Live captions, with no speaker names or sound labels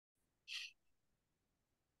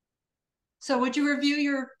So would you review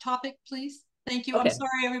your topic, please? Thank you. I'm Okay.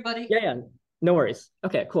 sorry, everybody. Yeah, no worries.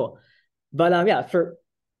 Okay, cool. But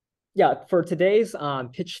for today's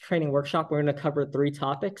pitch training workshop, we're going to cover 3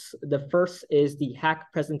 topics. The first is the HACC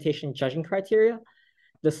presentation judging criteria.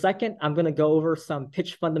 The second, I'm going to go over some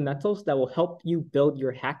pitch fundamentals that will help you build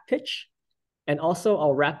your HACC pitch. And also,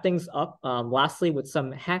 I'll wrap things up lastly with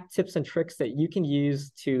some HACC tips and tricks that you can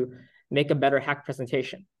use to make a better HACC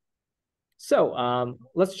presentation. So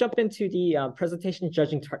let's jump into the presentation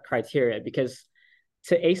judging criteria, because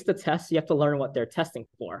to ace the test, you have to learn what they're testing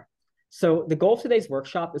for. So the goal of today's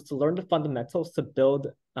workshop is to learn the fundamentals to build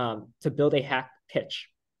a HACC pitch.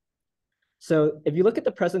 So if you look at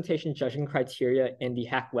the presentation judging criteria in the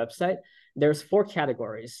HACC website, there's 4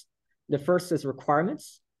 categories. The first is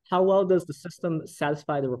requirements. How well does the system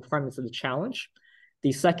satisfy the requirements of the challenge?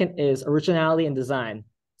 The second is originality and design.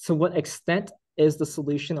 To what extent is the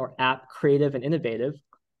solution or app creative and innovative?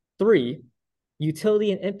 3,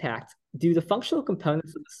 utility and impact. Do the functional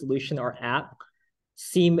components of the solution or app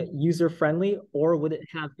seem user-friendly, or would it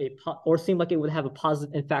have seem like it would have a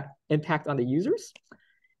positive impact on the users?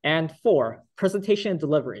 And 4, presentation and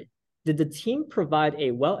delivery. Did the team provide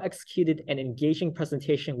a well-executed and engaging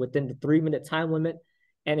presentation within the 3-minute time limit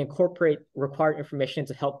and incorporate required information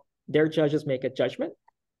to help their judges make a judgment?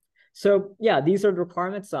 So yeah, these are the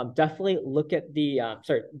requirements. Definitely look at the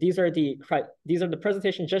these are the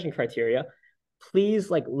presentation judging criteria. Please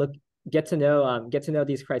get to know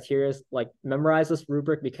these criteria, memorize this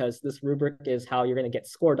rubric, because this rubric is how you're going to get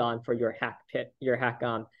scored on for your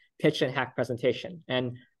HACC pitch and HACC presentation.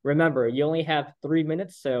 And remember, you only have 3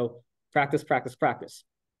 minutes, so practice, practice, practice.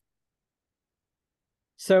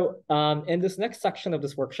 So in this next section of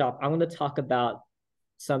this workshop, I'm going to talk about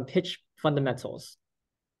some pitch fundamentals.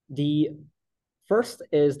 The first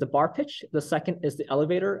is the bar pitch, the second is the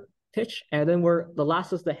elevator pitch, and then the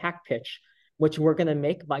last is the HACC pitch, which we're going to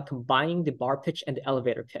make by combining the bar pitch and the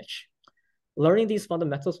elevator pitch. Learning these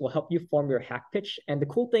fundamentals will help you form your HACC pitch. And the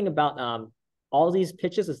cool thing about all these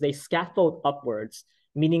pitches is they scaffold upwards,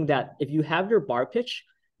 meaning that if you have your bar pitch,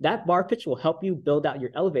 that bar pitch will help you build out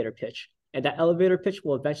your elevator pitch, and that elevator pitch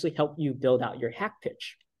will eventually help you build out your HACC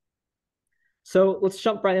pitch. So let's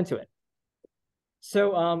jump right into it.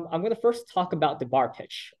 So I'm going to first talk about the bar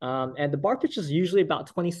pitch. And the bar pitch is usually about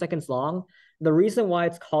 20 seconds long. The reason why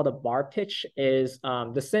it's called a bar pitch is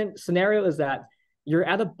the same scenario is that you're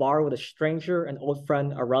at a bar with a stranger, an old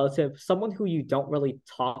friend, a relative, someone who you don't really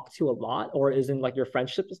talk to a lot or is in like your friend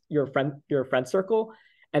circle.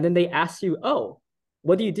 And then they ask you, oh,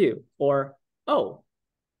 what do you do? Or, oh,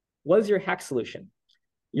 what is your HACC solution?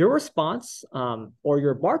 Your response or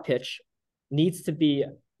your bar pitch needs to be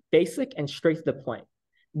basic and straight to the point.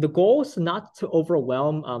 The goal is not to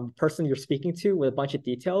overwhelm the person you're speaking to with a bunch of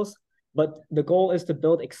details, but the goal is to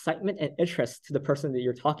build excitement and interest to the person that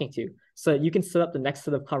you're talking to, so that you can set up the next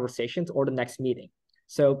set of conversations or the next meeting.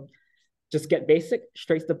 So just get basic,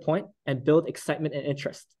 straight to the point, and build excitement and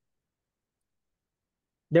interest.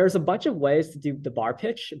 There's a bunch of ways to do the bar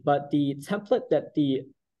pitch, but the template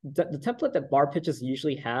that bar pitches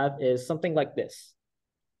usually have is something like this.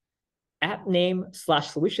 App name /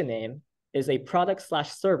 solution name is a product /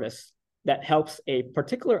 service that helps a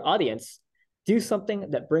particular audience do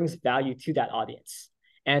something that brings value to that audience.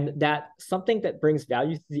 And that something that brings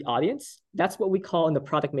value to the audience, that's what we call in the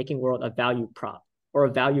product making world a value prop or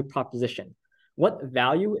a value proposition. What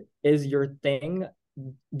value is your thing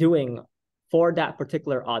doing for that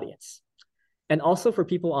particular audience? And also for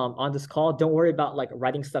people on this call, don't worry about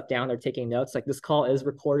writing stuff down or taking notes. This call is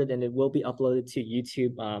recorded and it will be uploaded to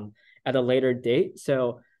YouTube at a later date.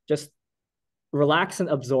 So just relax and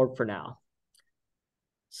absorb for now.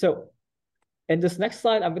 So in this next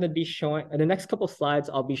slide, I'm going to be showing, in the next couple of slides,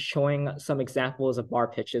 I'll be showing some examples of bar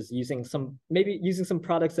pitches using some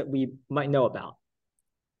products that we might know about.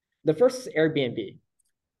 The first is Airbnb.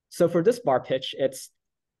 So for this bar pitch, it's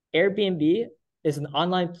Airbnb is an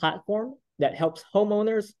online platform that helps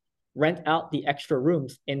homeowners rent out the extra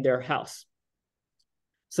rooms in their house.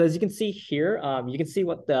 So as you can see here, you can see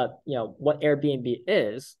what what Airbnb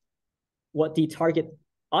is, what the target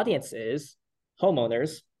audience is,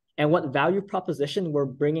 homeowners, and what value proposition we're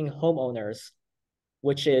bringing homeowners,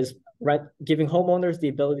 which is giving homeowners the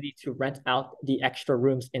ability to rent out the extra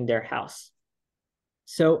rooms in their house.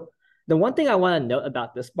 So the one thing I want to note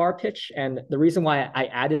about this bar pitch, and the reason why I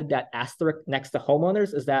added that asterisk next to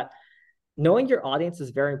homeowners, is that knowing your audience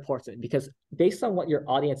is very important, because based on what your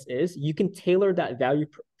audience is, you can tailor that value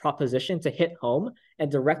proposition to hit home and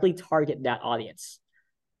directly target that audience.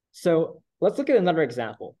 So let's look at another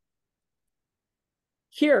example.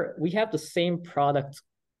 Here we have the same product,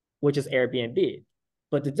 which is Airbnb.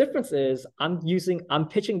 But the difference is I'm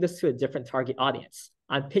pitching this to a different target audience.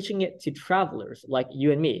 I'm pitching it to travelers like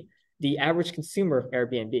you and me, the average consumer of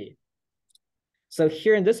Airbnb. So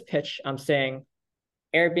here in this pitch, I'm saying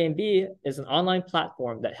Airbnb is an online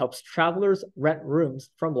platform that helps travelers rent rooms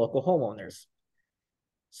from local homeowners.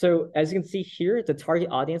 So as you can see here, the target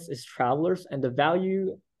audience is travelers, and the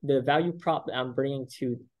value prop that I'm bringing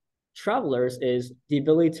to travelers is the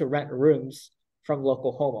ability to rent rooms from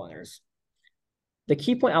local homeowners. The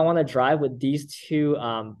key point I want to drive with these two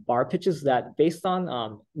bar pitches is that based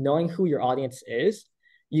on knowing who your audience is,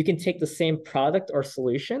 you can take the same product or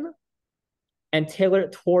solution and tailor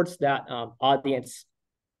it towards that audience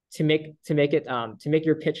to make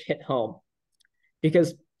your pitch hit home.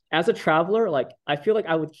 Because as a traveler, like I feel like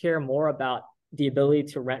I would care more about the ability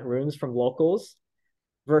to rent rooms from locals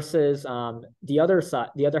versus the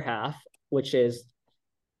other half, which is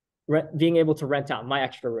being able to rent out my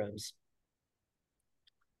extra rooms.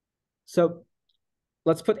 So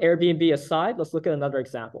let's put Airbnb aside. Let's look at another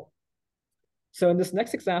example. So in this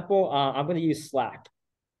next example, I'm going to use Slack.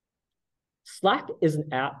 Slack is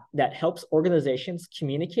an app that helps organizations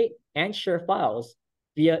communicate and share files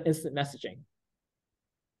via instant messaging.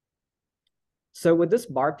 So with this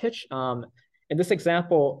bar pitch, in this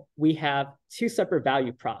example, we have two separate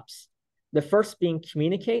value props. The first being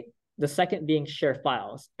communicate, the second being share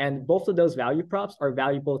files. And both of those value props are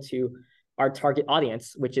valuable to our target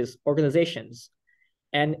audience, which is organizations.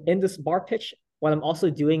 And in this bar pitch, what I'm also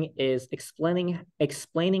doing is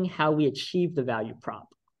explaining how we achieve the value prop.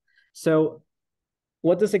 So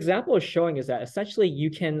what this example is showing is that essentially you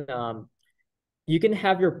can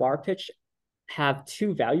have your bar pitch have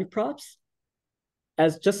two value props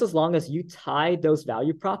as long as you tie those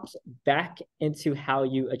value props back into how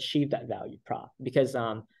you achieve that value prop. Because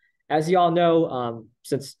as you all know,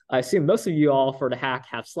 since I assume most of you all for the hack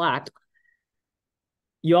have Slack,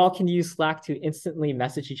 you all can use Slack to instantly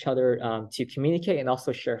message each other to communicate and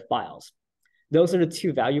also share files. Those are the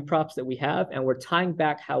two value props that we have, and we're tying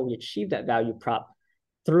back how we achieve that value prop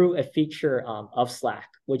through a feature of Slack,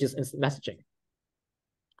 which is instant messaging.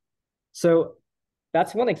 So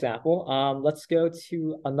that's one example. Let's go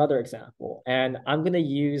to another example, and I'm going to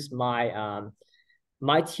use my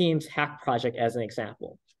my team's hack project as an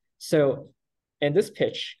example. So in this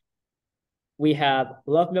pitch, we have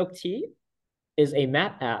Love Milk Tea is a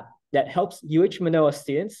map app that helps UH Manoa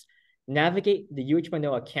students navigate the UH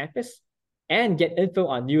Manoa campus and get info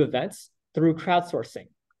on new events through crowdsourcing.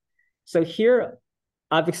 So here,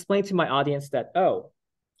 I've explained to my audience that, oh,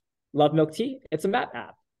 Love Milk Tea, it's a map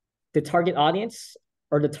app. The target audience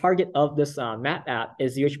or the target of this map app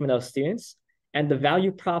is UH Manoa students, and the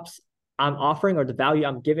value props I'm offering or the value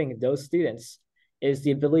I'm giving those students is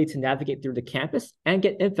the ability to navigate through the campus and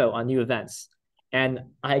get info on new events. And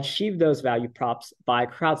I achieve those value props by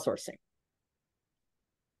crowdsourcing.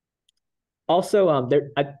 Also,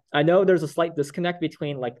 I know there's a slight disconnect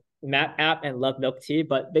between like Map app and Love Milk Tea,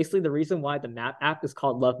 but basically the reason why the Map app is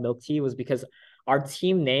called Love Milk Tea was because our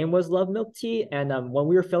team name was Love Milk Tea, and when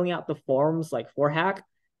we were filling out the forms like for Hack,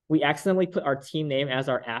 we accidentally put our team name as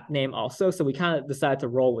our app name also, so we kind of decided to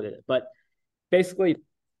roll with it. But basically,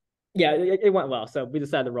 yeah, it went well, so we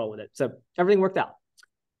decided to roll with it. So everything worked out.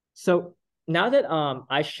 So now that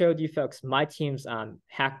I showed you folks my team's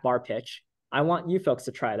hack bar pitch, I want you folks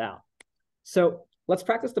to try it out. So let's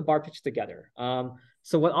practice the bar pitch together.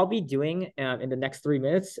 So what I'll be doing in the next 3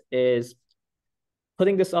 minutes is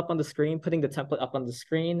putting this up on the screen, putting the template up on the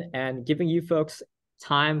screen, and giving you folks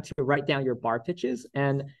time to write down your bar pitches.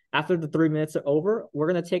 And after the 3 minutes are over,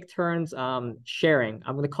 we're going to take turns sharing.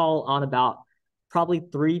 I'm going to call on about probably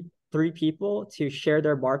three people to share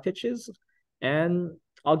their bar pitches, and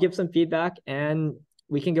I'll give some feedback, and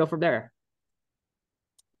we can go from there.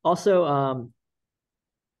 Also,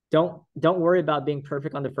 don't worry about being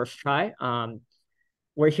perfect on the first try.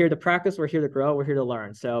 We're here to practice, we're here to grow, we're here to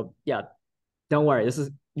learn. So yeah, don't worry, this is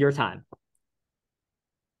your time.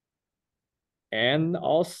 And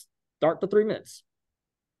I'll start the 3 minutes.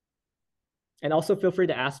 And also feel free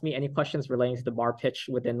to ask me any questions relating to the bar pitch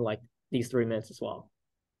within like these 3 minutes as well.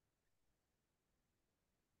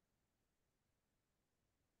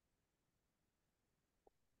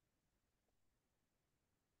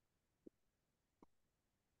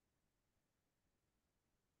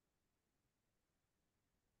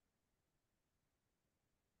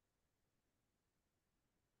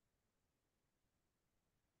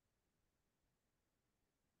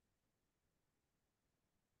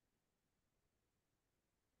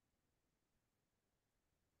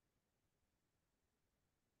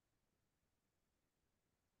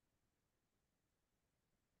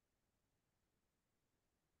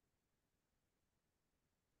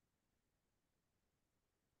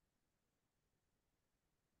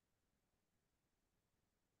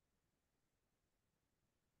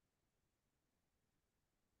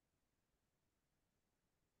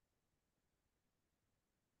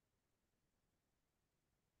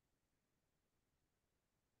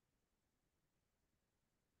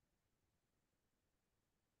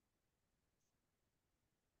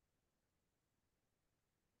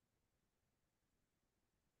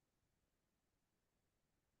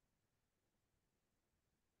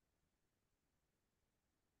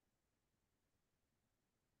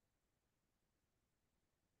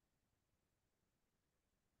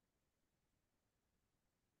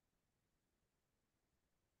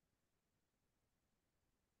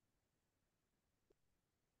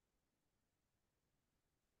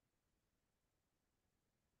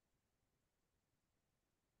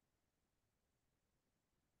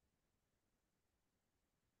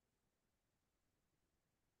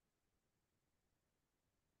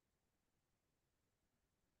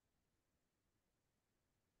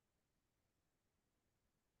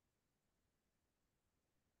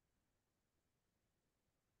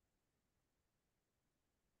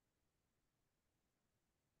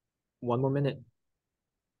 One more minute.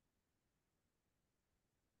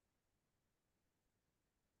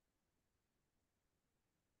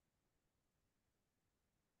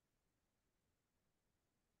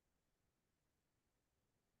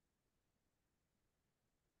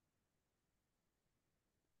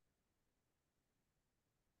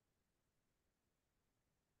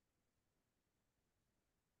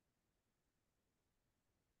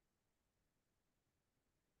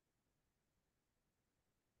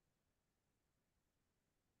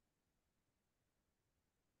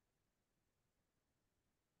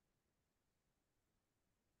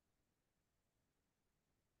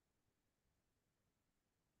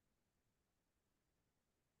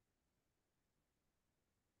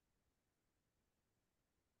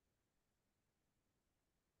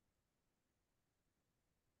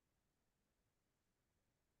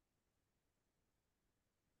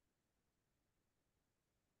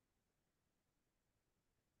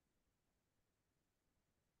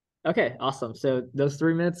 Okay, awesome. So those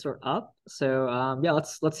 3 minutes are up. So yeah,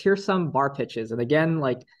 let's hear some bar pitches. And again,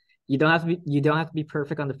 like you don't have to be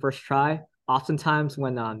perfect on the first try. Oftentimes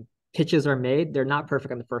when pitches are made, they're not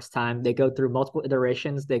perfect on the first time. They go through multiple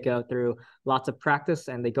iterations, they go through lots of practice,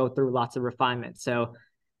 and they go through lots of refinement. So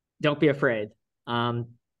don't be afraid. Um,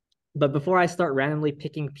 but before I start randomly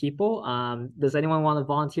picking people, does anyone want to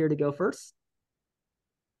volunteer to go first?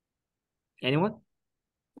 Anyone?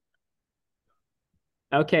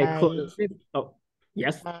 Okay, cool. Oh,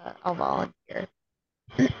 yes. I'll volunteer.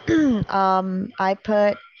 I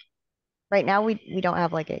put right now we don't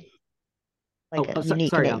have like a unique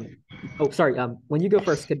Sorry. name. Sorry. When you go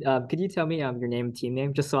first, could you tell me your name and team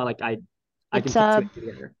name just so I can It's put two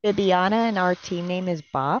together? Bibiana and our team name is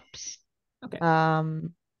Bops. Okay.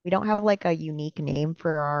 We don't have like a unique name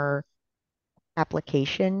for our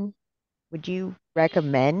application. Would you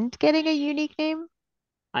recommend getting a unique name?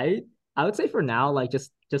 I I would say for now, like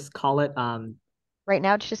just call it Right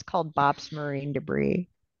now it's just called Bops Marine Debris.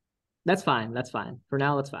 that's fine. That's fine. For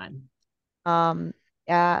now, that's fine. Um,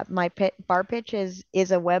 my bar pitch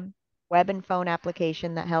is a web and phone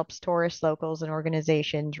application that helps tourists, locals, and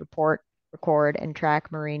organizations report, record, and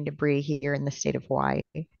track marine debris here in the state of Hawaii.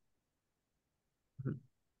 Mhm.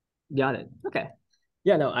 Got it. Okay.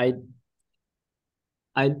 Yeah, no, I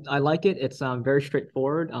like it. It's very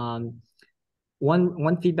straightforward.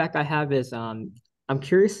 One feedback I have is I'm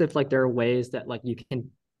curious if like there are ways that like you can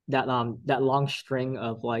that long string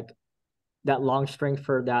of like that long string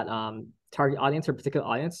for that target audience or particular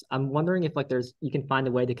audience. I'm wondering if like there's you can find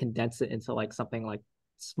a way to condense it into like something like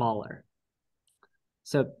smaller.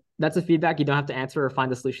 So that's a feedback. You don't have to answer or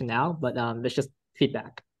find a solution now, but it's just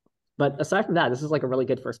feedback. But aside from that, this is like a really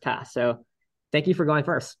good first pass. So thank you for going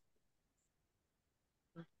first.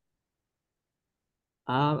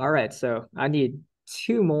 All right, so I need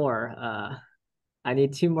two more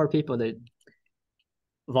people to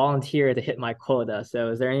volunteer to hit my quota. So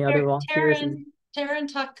is there any other volunteers? Taryn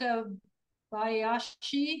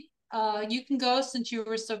Takabayashi, you can go since you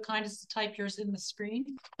were so kind as to type yours in the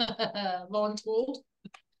screen. Voluntold.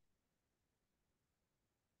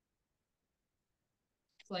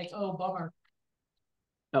 It's like, oh, bummer.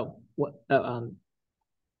 Oh, what?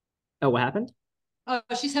 Oh, what happened? Oh,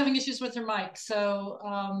 she's having issues with her mic. So,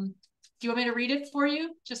 do you want me to read it for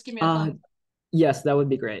you? Just give me a Uh, thumbs. yes, that would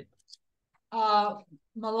be great.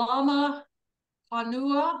 Malama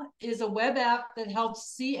Hanua is a web app that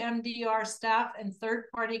helps CMDR staff and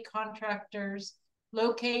third-party contractors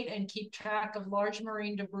locate and keep track of large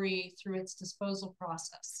marine debris through its disposal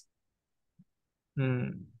process. Hmm.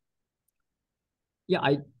 Yeah,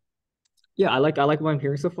 I like what I'm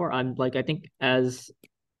hearing so far. I'm like I think as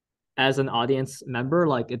an audience member,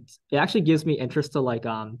 like it actually gives me interest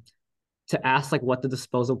to ask like what the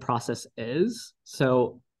disposal process is.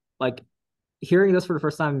 So like hearing this for the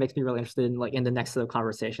first time makes me really interested in like in the next set of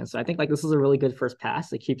conversations. So I think like this is a really good first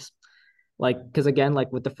pass. It keeps like because again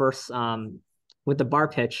like with the first with the bar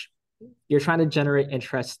pitch, you're trying to generate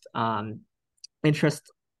interest and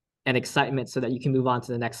excitement so that you can move on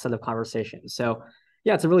to the next set of conversations. So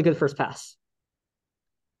yeah, it's a really good first pass.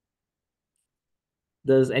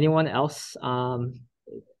 Does anyone else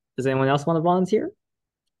does anyone else want to volunteer?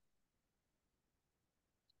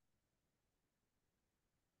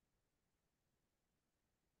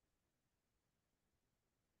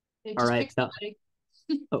 They All just right. pick somebody.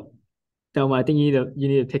 Oh, no, I think you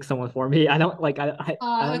need to pick someone for me. I don't like I don't know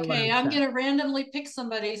what Okay, I'm I'm saying. gonna randomly pick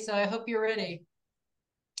somebody, so I hope you're ready.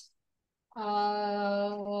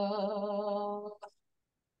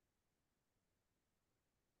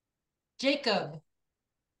 Jacob,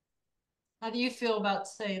 how do you feel about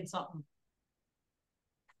saying something?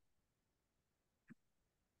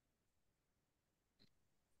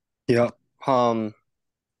 Yeah.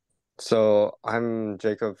 So I'm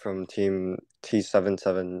Jacob from team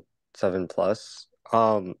T777 plus.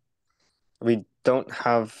 We don't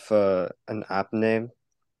have an app name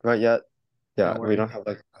right yet. Yeah, Don't we worry. don't have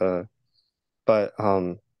like but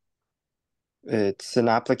it's an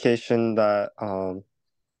application that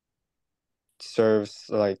serves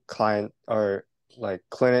like client or like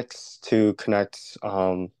clinics to connect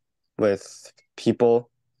with people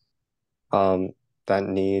that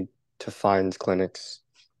need to find clinics.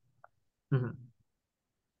 Mhm.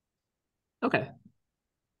 Okay.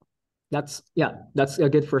 That's a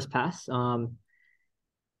good first pass. I'm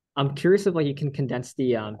curious if like you can condense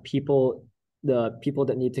the people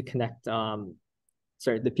that need to connect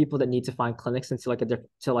the people that need to find clinics into like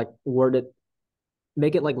to like word it,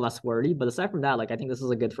 make it like less wordy. But aside from that, like I think this is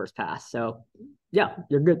a good first pass. So yeah,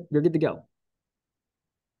 you're good to go.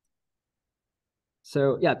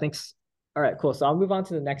 So yeah, thanks. All right, cool. So I'll move on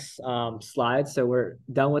to the next slide. So we're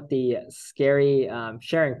done with the scary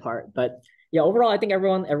sharing part. But yeah, overall, I think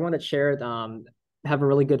everyone that shared have a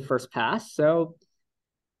really good first pass. So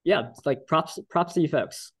yeah, it's like props to you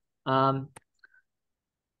folks.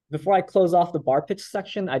 Before I close off the bar pitch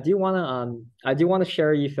section, I do want to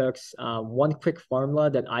share you folks one quick formula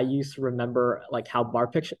that I use to remember like how bar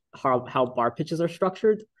pitches are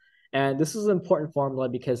structured. And this is an important formula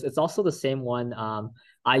because it's also the same one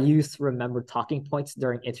I use to remember talking points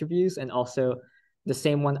during interviews, and also the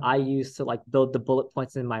same one I use to like build the bullet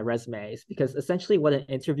points in my resumes. Because essentially what an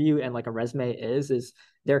interview and like a resume is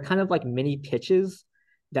they're kind of like mini pitches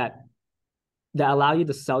that allow you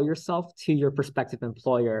to sell yourself to your prospective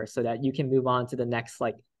employer so that you can move on to the next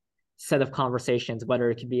like set of conversations, whether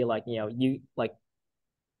it could be like, you like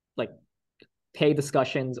pay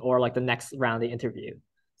discussions or like the next round of the interview.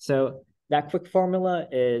 So that quick formula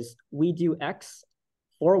is we do X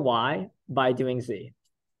for Y by doing Z.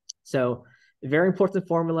 So very important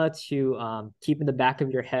formula to keep in the back of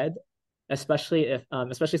your head, especially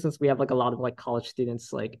since we have like a lot of like college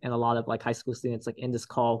students like and a lot of like high school students like in this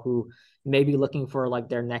call who may be looking for like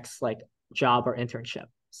their next like job or internship.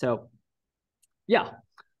 So yeah,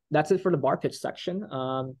 that's it for the bar pitch section.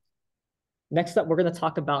 Next up, we're going to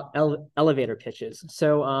talk about elevator pitches.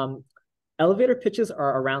 So elevator pitches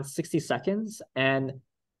are around 60 seconds, and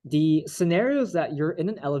the scenarios that you're in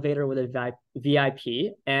an elevator with a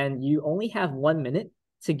VIP and you only have 1 minute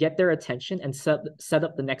to get their attention and set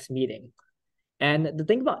up the next meeting. And the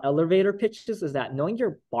thing about elevator pitches is that knowing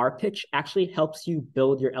your bar pitch actually helps you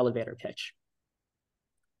build your elevator pitch.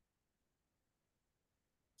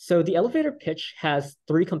 So the elevator pitch has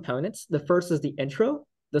three components. The first is the intro,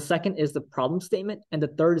 the second is the problem statement, and the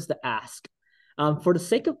third is the ask. For the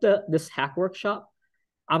sake of this hack workshop,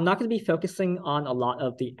 I'm not going to be focusing on a lot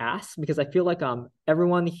of the asks because I feel like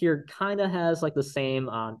everyone here kind of has like the same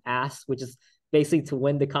ask, which is basically to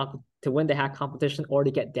win the hack competition or to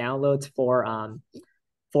get downloads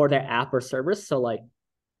for their app or service. So like,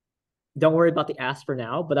 don't worry about the ask for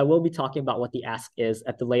now, but I will be talking about what the ask is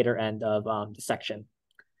at the later end of the section.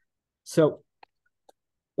 So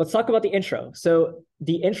let's talk about the intro. So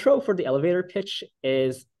the intro for the elevator pitch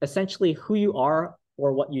is essentially who you are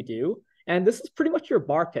or what you do. And this is pretty much your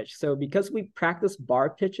bar pitch. So because we practiced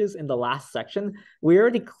bar pitches in the last section, we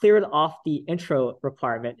already cleared off the intro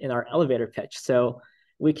requirement in our elevator pitch. So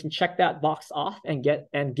we can check that box off and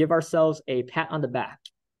give ourselves a pat on the back.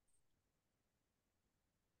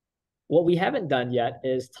 What we haven't done yet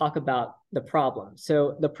is talk about the problem.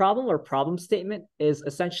 So the problem or problem statement is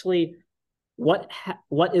essentially what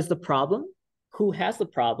is the problem, who has the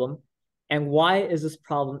problem, and why is this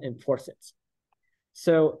problem important?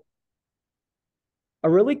 So a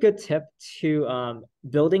really good tip to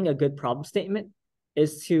building a good problem statement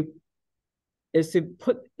is to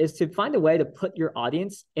find a way to put your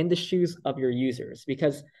audience in the shoes of your users,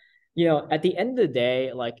 because at the end of the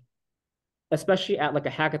day, like especially at like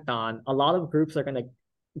a hackathon, a lot of groups are going to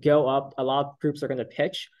go up, a lot of groups are going to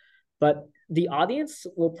pitch, but the audience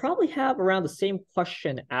will probably have around the same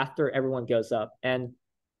question after everyone goes up. And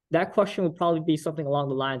that question will probably be something along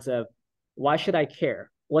the lines of, why should I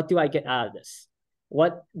care? What do I get out of this?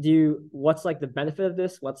 What's like the benefit of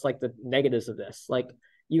this? What's like the negatives of this? Like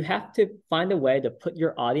you have to find a way to put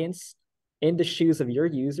your audience in the shoes of your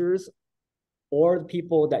users or the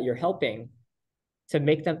people that you're helping to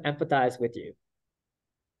make them empathize with you.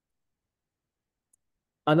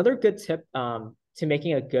 Another good tip to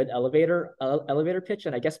making a good elevator pitch,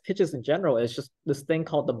 and I guess pitches in general, is just this thing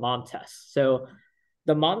called the mom test. So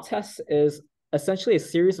the mom test is essentially a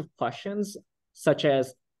series of questions such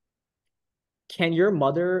as, can your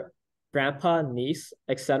mother, grandpa, niece,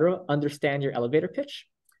 etc. understand your elevator pitch?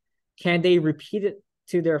 Can they repeat it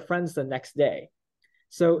to their friends the next day.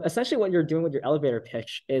 So essentially what you're doing with your elevator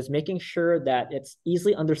pitch is making sure that it's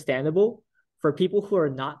easily understandable for people who are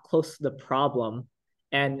not close to the problem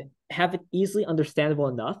and have it easily understandable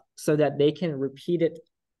enough so that they can repeat it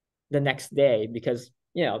the next day. Because,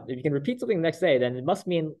 you know, if you can repeat something the next day, then it must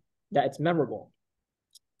mean that it's memorable.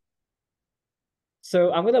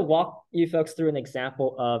 So I'm going to walk you folks through an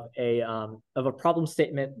example of a problem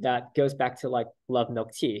statement that goes back to like Love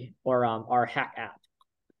Milk Tea or our HACC app.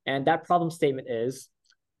 And that problem statement is,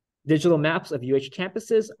 digital maps of UH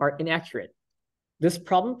campuses are inaccurate. This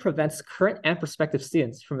problem prevents current and prospective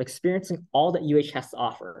students from experiencing all that UH has to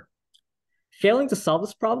offer. Failing to solve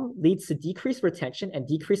this problem leads to decreased retention and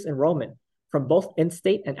decreased enrollment from both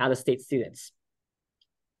in-state and out-of-state students.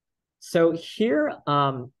 So here,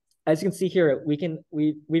 as you can see here,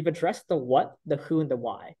 we've addressed the what, the who, and the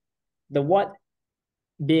why. The what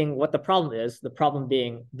being what the problem is, the problem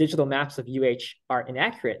being digital maps of UH are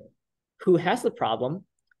inaccurate. Who has the problem?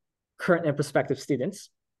 Current and prospective students.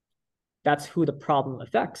 That's who the problem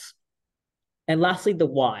affects. And lastly, the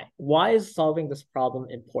why. Why is solving this problem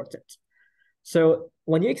important? So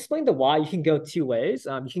when you explain the why, you can go two ways.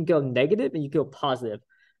 You can go negative and you can go positive.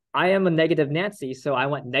 I am a negative Nancy, so I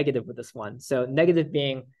went negative with this one. So negative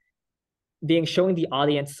being showing the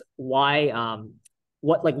audience why,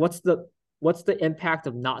 what's the impact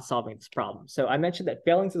of not solving this problem. So I mentioned that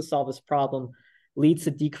failing to solve this problem leads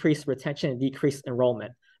to decreased retention and decreased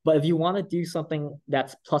enrollment. But if you want to do something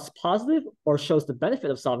that's plus positive or shows the benefit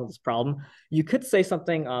of solving this problem, you could say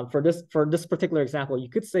something for this particular example. You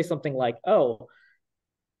could say something like, "Oh,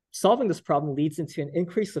 solving this problem leads into an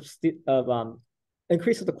increase of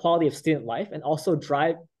the quality of student life and also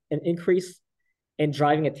drive an increase in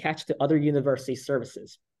driving attached to other university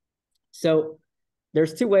services." So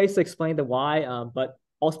there's two ways to explain the why, but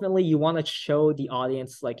ultimately you want to show the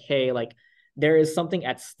audience like, hey, like there is something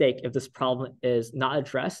at stake if this problem is not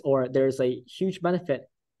addressed, or there's a huge benefit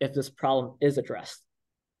if this problem is addressed.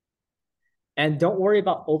 And don't worry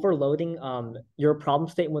about overloading your problem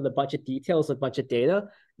statement with a bunch of details, a bunch of data.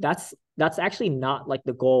 That's actually not like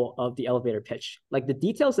the goal of the elevator pitch. Like the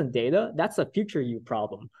details and data, that's a future you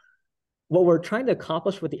problem. What we're trying to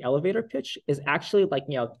accomplish with the elevator pitch is actually like,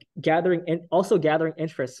 you know, gathering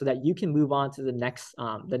interest so that you can move on to the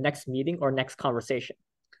next meeting or next conversation.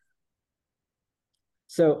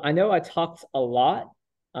 So I know I talked a lot,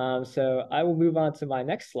 so I will move on to my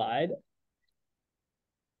next slide,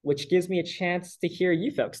 which gives me a chance to hear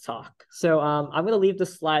you folks talk. So I'm going to leave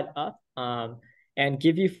this slide up and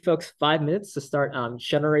give you folks 5 minutes to start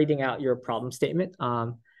generating out your problem statement.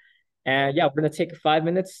 And yeah, we're going to take 5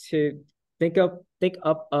 minutes to think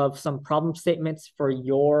up of some problem statements for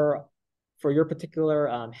your particular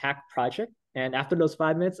HACC project. And after those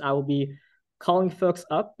 5 minutes, I will be calling folks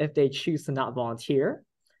up if they choose to not volunteer.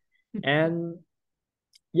 And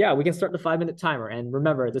yeah, we can start the 5-minute timer. And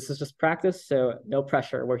remember, this is just practice, so no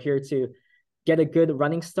pressure. We're here to get a good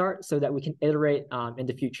running start so that we can iterate in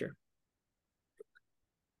the future.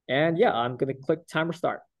 And yeah, I'm going to click timer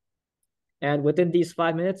start. And within these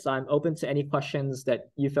 5 minutes, I'm open to any questions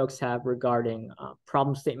that you folks have regarding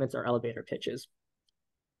problem statements or elevator pitches.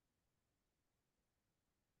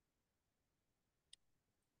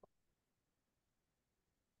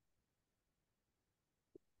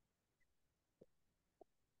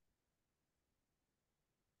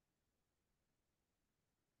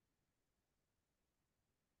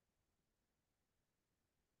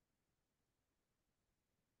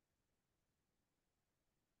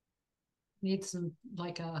 Need some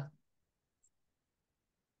like the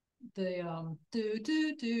Yeah,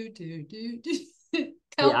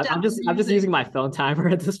 countdown I'm just music. using my phone timer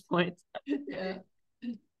at this point. Yeah.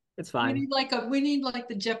 It's fine. We need like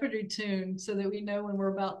the Jeopardy tune so that we know when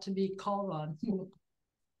we're about to be called on. It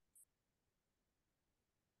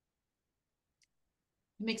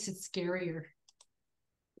makes it scarier.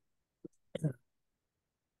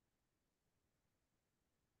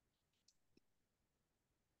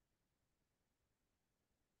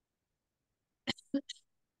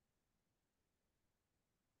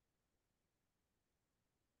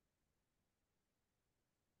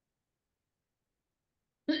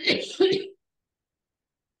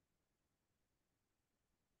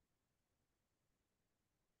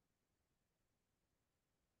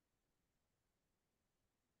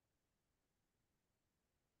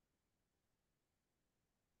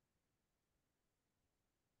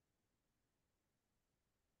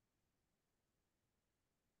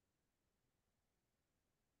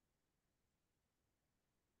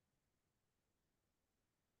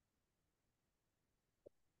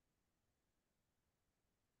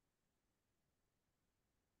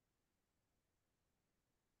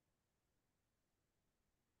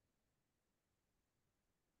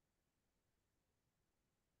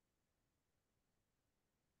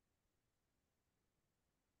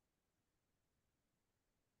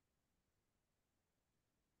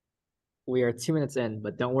 We are 2 minutes in,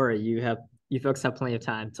 but don't worry, you folks have plenty of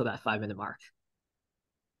time till that 5 minute mark.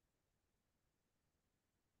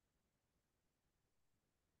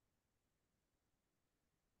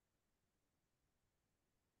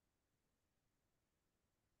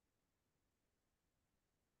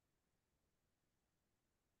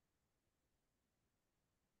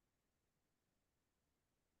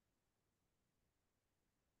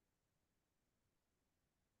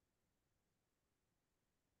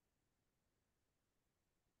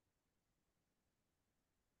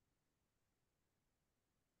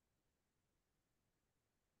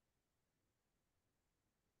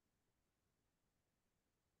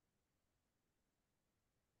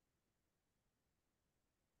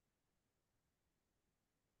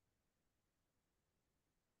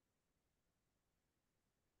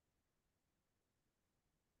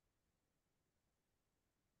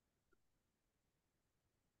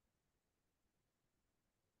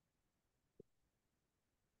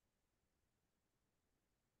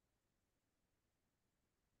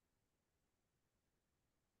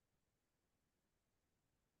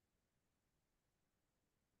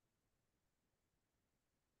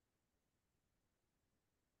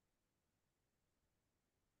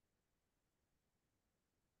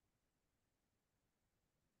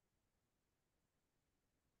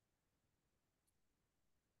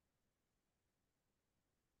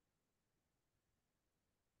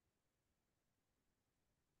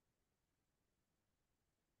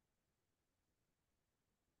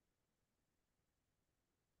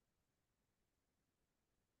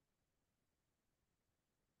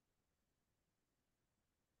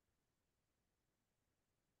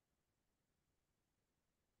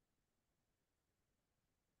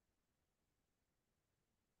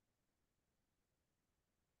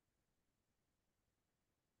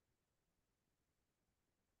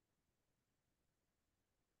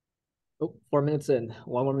 Oh, 4 minutes in.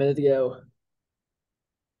 One more minute to go.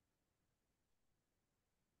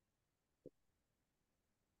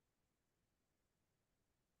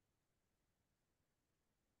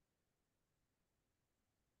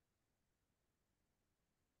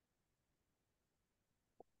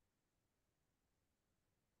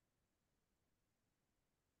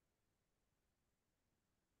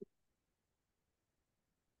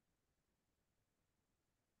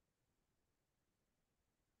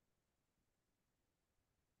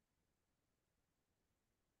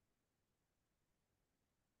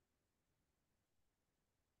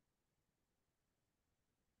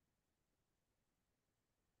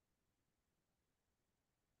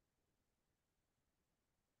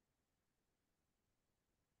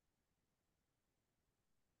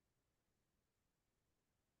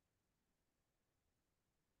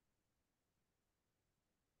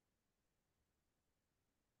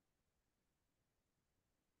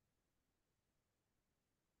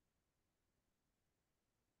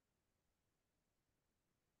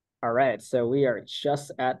 All right, so we are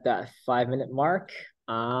just at that 5 minute mark.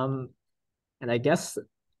 And I guess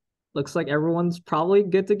looks like everyone's probably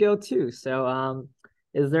good to go too. So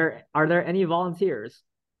are there any volunteers?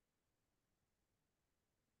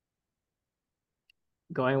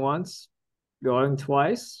 Going once, going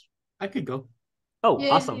twice? I could go. Oh, Yay.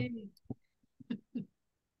 awesome.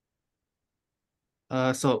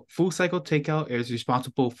 So full cycle takeout is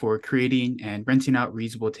responsible for creating and renting out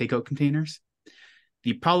reusable takeout containers.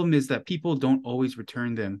 The problem is that people don't always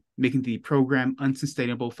return them, making the program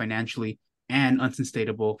unsustainable financially and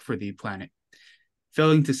unsustainable for the planet.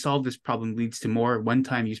 Failing to solve this problem leads to more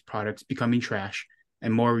one-time use products becoming trash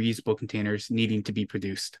and more reusable containers needing to be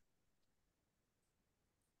produced.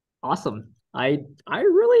 Awesome. I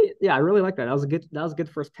really like that. That was a good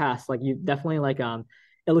first pass. Like you definitely like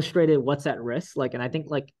illustrated what's at risk. Like, and I think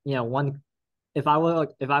like, one if I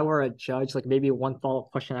were a judge, like maybe one follow-up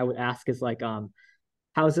question I would ask is like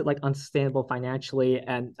how is it like unsustainable financially?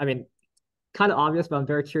 And I mean, kind of obvious, but I'm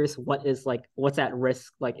very curious what's at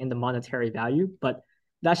risk like in the monetary value. But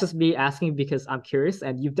that's just me asking because I'm curious,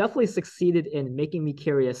 and you've definitely succeeded in making me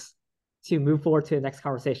curious to move forward to the next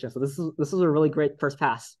conversation. So this is a really great first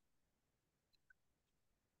pass.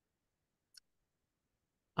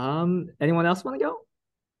 Anyone else want to go?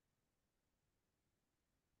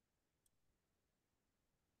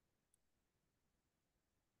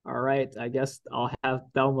 All right, I guess I'll have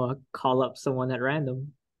Thelma call up someone at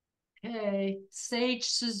random. Okay, Sage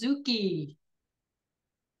Suzuki,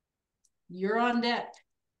 you're on deck.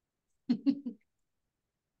 All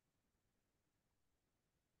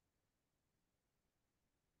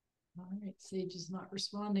right, Sage is not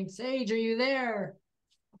responding. Sage, are you there?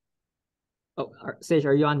 Oh, Sage,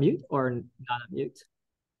 are you on mute or not on mute?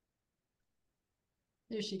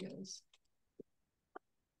 There she goes.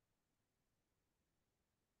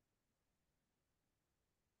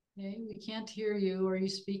 Okay, we can't hear you. Are you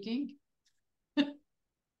speaking?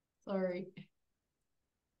 Sorry.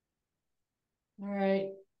 All right.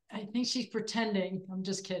 I think she's pretending. I'm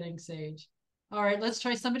just kidding, Sage. All right, let's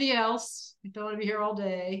try somebody else. We don't want to be here all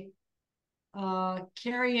day.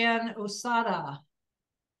 Carrie Ann Osada.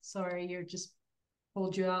 Sorry, you're just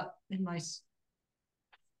pulled you out in my.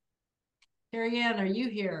 Carrie Ann, are you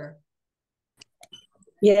here?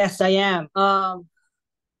 Yes, I am.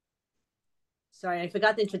 Sorry, I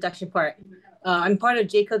forgot the introduction part. I'm part of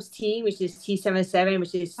Jacob's team, which is T77,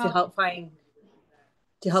 which is to help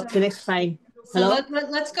clinics find. So Hello?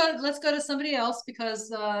 let's go to somebody else because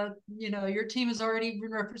your team has already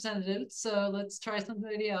been represented. So let's try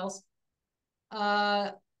somebody else.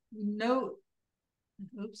 No,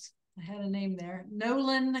 oops, I had a name there.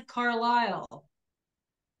 Nolan Carlisle.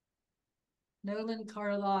 Nolan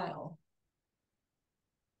Carlisle.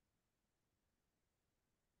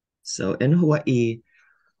 So in Hawaii,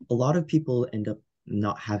 a lot of people end up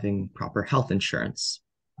not having proper health insurance.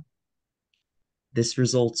 This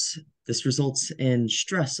results in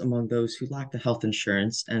stress among those who lack the health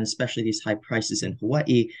insurance, and especially these high prices in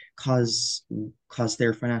Hawaii cause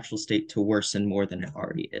their financial state to worsen more than it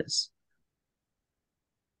already is.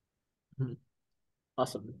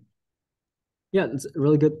 Awesome. Yeah, it's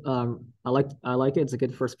really good. I like it. It's a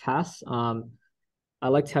good first pass. I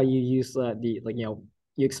liked how you use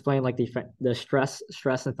you explain like the stress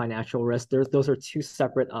and financial risk. Those are two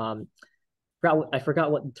separate I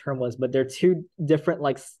forgot what the term was, but they're two different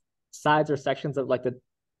like sides or sections of like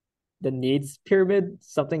the needs pyramid,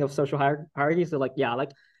 something of social hierarchy. So like yeah, I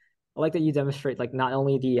like that you demonstrate like not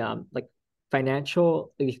only the like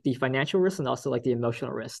the financial risk and also like the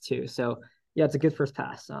emotional risk too. So yeah, it's a good first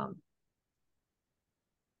pass.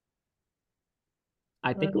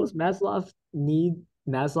 I think it was Maslow's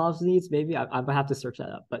needs. Maybe I'm gonna have to search that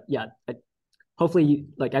up. But yeah, hopefully you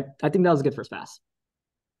like. I think that was a good first pass.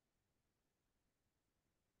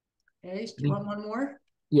 Okay, do you want one more?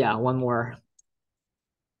 Yeah, one more.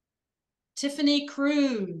 Tiffany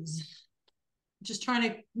Cruz. Just trying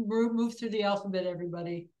to move through the alphabet,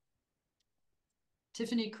 everybody.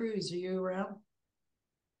 Tiffany Cruz, are you around?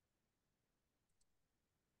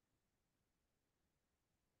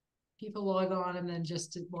 People log on and then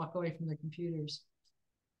just walk away from their computers.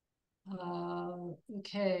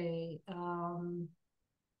 Okay.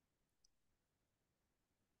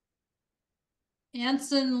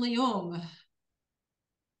 Anson Leung.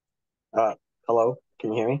 Hello,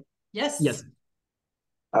 can you hear me? Yes. Yes.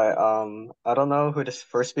 I don't know who this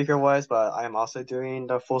first speaker was, but I am also doing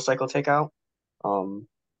the full cycle takeout.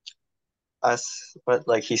 But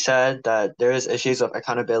like he said that there is issues of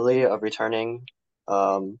accountability of returning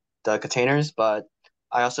the containers, but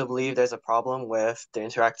I also believe there's a problem with the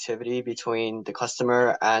interactivity between the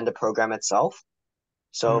customer and the program itself.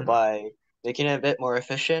 So by making it a bit more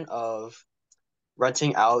efficient of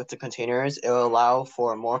renting out the containers, it will allow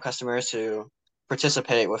for more customers to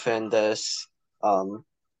participate within this how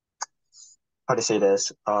to say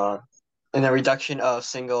this in the reduction of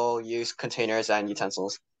single-use containers and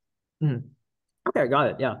utensils. Okay, got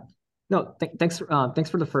it. Yeah. No, thanks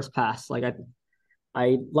for the first pass. Like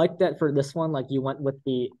I like that for this one. Like you went with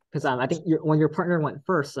because I think when your partner went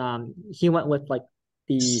first, he went with like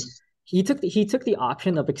he took the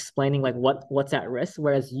option of explaining like what's at risk,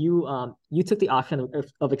 whereas you took the option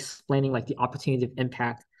of explaining like the opportunity of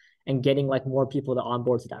impact and getting like more people to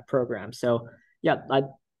onboard to that program. So yeah, I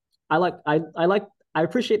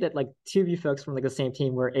appreciate that like two of you folks from like the same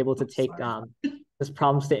team were able to take this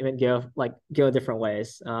problem statement go different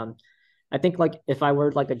ways. I think like if I were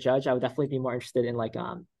like a judge, I would definitely be more interested in like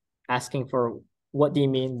asking for what do you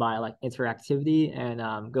mean by like interactivity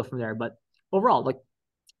and go from there. But overall, like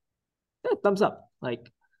yeah, thumbs up. Like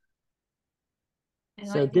and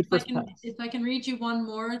so good first pass. If I can read you one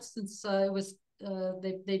more, since it was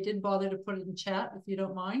they did bother to put it in chat, if you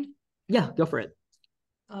don't mind. Yeah, go for it.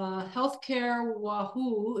 Healthcare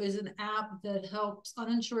Wahoo is an app that helps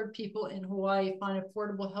uninsured people in Hawaii find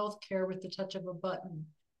affordable healthcare with the touch of a button.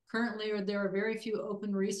 Currently, there are very few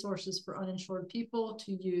open resources for uninsured people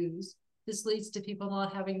to use. This leads to people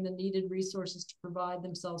not having the needed resources to provide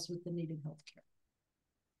themselves with the needed healthcare.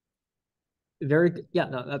 Very good. Yeah,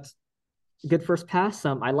 no, that's good first pass.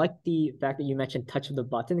 I like the fact that you mentioned touch of the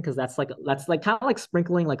button because that's like kind of like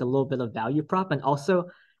sprinkling like a little bit of value prop, and also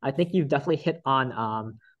I think you've definitely hit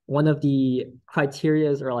on one of the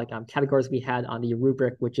criterias or like categories we had on the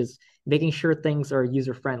rubric, which is making sure things are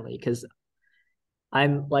user friendly. Because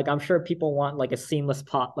I'm sure people want like a seamless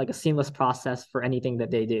process for anything that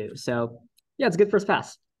they do. So yeah, it's a good first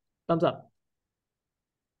pass. Thumbs up.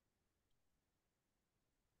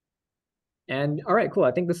 And all right, cool.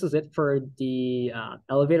 I think this is it for the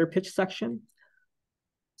elevator pitch section.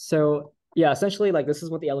 So yeah, essentially like this is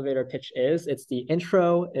what the elevator pitch is. It's the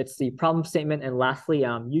intro, it's the problem statement, and lastly,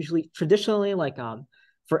 usually traditionally like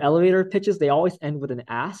for elevator pitches, they always end with an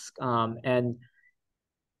ask. And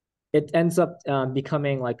it ends up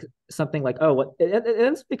becoming like something like, oh, what it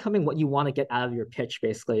ends up becoming what you want to get out of your pitch,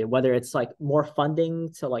 basically, whether it's like more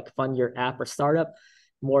funding to like fund your app or startup,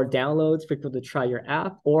 more downloads for people to try your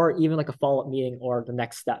app, or even like a follow-up meeting or the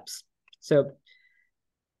next steps. So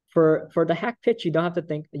for the hack pitch, you don't have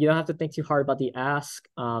to think too hard about the ask.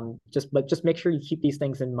 Just make sure you keep these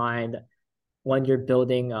things in mind when you're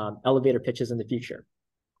building elevator pitches in the future.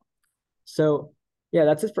 So yeah,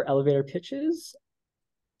 that's it for elevator pitches.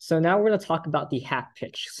 So now we're going to talk about the hack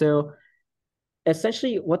pitch. So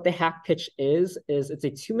essentially what the hack pitch is it's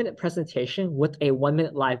a 2-minute presentation with a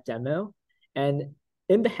 1-minute live demo. And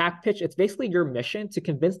in the hack pitch, it's basically your mission to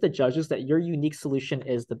convince the judges that your unique solution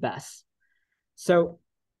is the best. So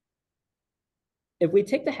if we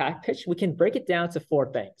take the hack pitch, we can break it down to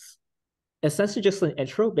 4 things. Essentially just an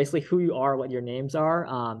intro, basically who you are, what your names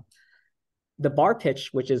are. The bar pitch,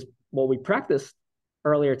 which is what we practiced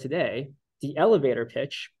earlier today, the elevator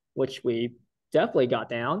pitch, which we definitely got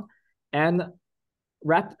down, and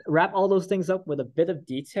wrap all those things up with a bit of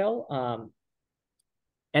detail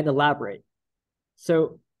and elaborate.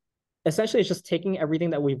 So essentially, it's just taking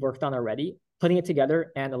everything that we've worked on already, putting it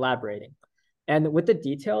together and elaborating. And with the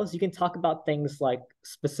details, you can talk about things like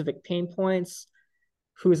specific pain points,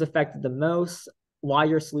 who is affected the most, why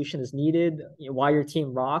your solution is needed, why your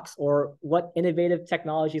team rocks, or what innovative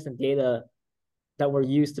technologies and data that were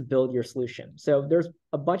used to build your solution. So there's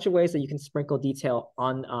a bunch of ways that you can sprinkle detail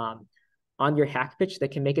on your hack pitch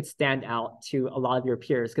that can make it stand out to a lot of your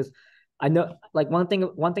peers. Because I know like one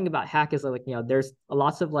thing about hack is like, there's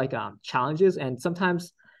lots of like challenges, and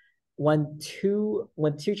sometimes when two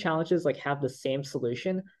challenges like have the same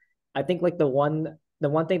solution, I think like the one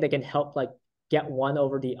thing that can help like get one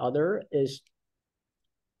over the other is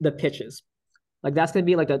the pitches. Like that's gonna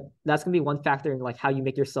be one factor in like how you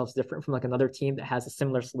make yourselves different from like another team that has a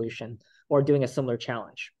similar solution or doing a similar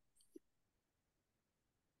challenge.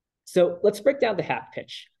 So let's break down the hack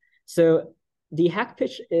pitch. So the hack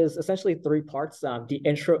pitch is essentially 3 parts. The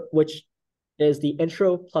intro, which is the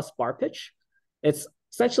intro plus bar pitch. It's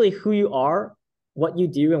essentially who you are, what you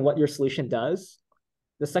do, and what your solution does.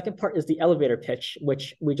 The second part is the elevator pitch,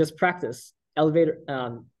 which we just practiced. Elevator,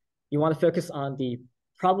 you want to focus on the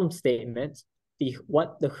problem statement, the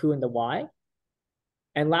what, the who, and the why.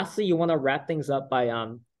 And lastly, you want to wrap things up by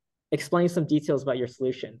explaining some details about your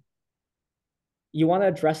solution. You want to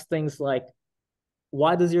address things like,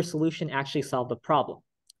 why does your solution actually solve the problem?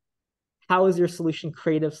 How is your solution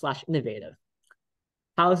creative/innovative?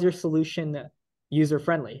 How is your solution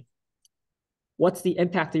user-friendly? What's the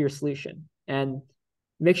impact of your solution? And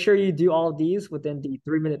make sure you do all of these within the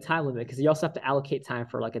 3-minute time limit, because you also have to allocate time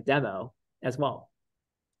for like a demo as well.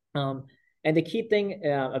 And the key thing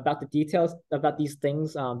about the details about these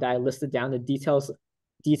things that I listed down, the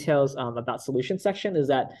details about solution section, is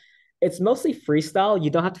that it's mostly freestyle. You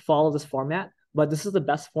don't have to follow this format, but this is the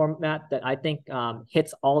best format that I think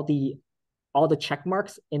hits all the check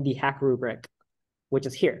marks in the hack rubric, which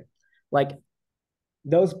is here. Like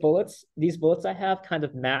these bullets I have kind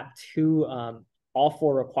of map to all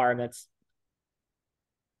 4 requirements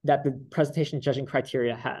that the presentation judging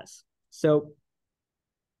criteria has. So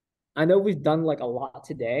I know we've done like a lot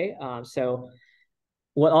today. So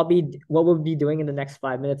what we'll be doing in the next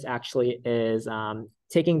 5 minutes actually is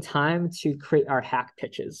taking time to create our hack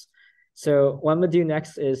pitches. So what I'm gonna do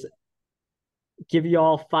next is give you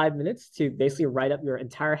all 5 minutes to basically write up your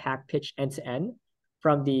entire hack pitch end to end,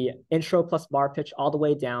 from the intro plus bar pitch all the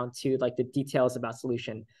way down to like the details about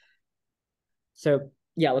solution. So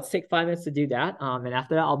yeah, let's take 5 minutes to do that. And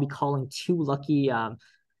after that, I'll be calling 2 lucky.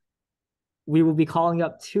 We will be calling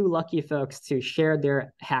up 2 lucky folks to share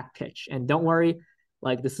their hack pitch. And don't worry,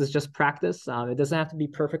 like this is just practice. It doesn't have to be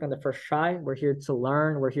perfect on the first try. We're here to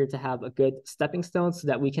learn. We're here to have a good stepping stone so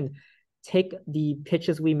that we can take the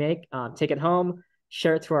pitches we make, take it home,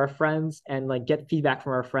 share it to our friends, and like get feedback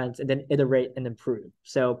from our friends, and then iterate and improve.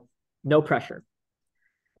 So no pressure.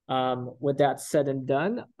 With that said and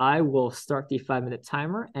done, I will start the 5-minute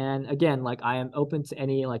timer. And again, like I am open to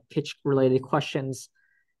any like pitch related questions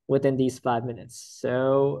within these 5 minutes.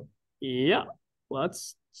 So yeah,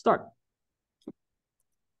 let's start.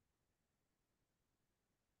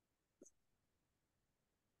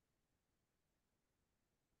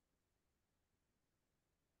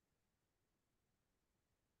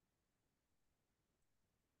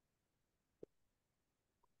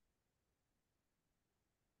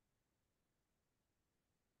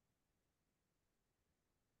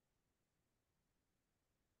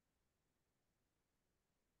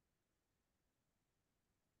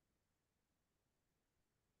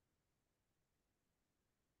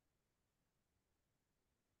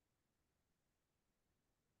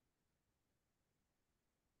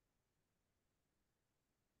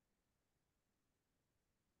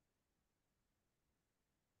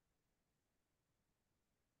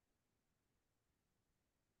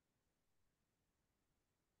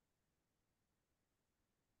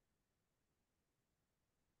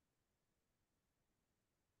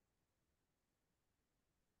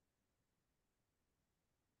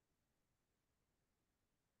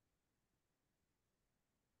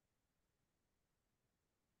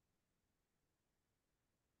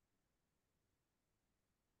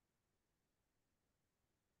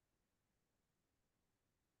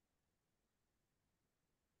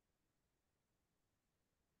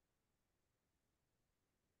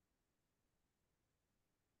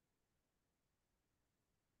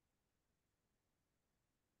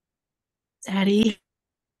 Daddy.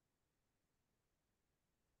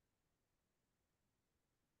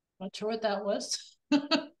 Not sure what that was.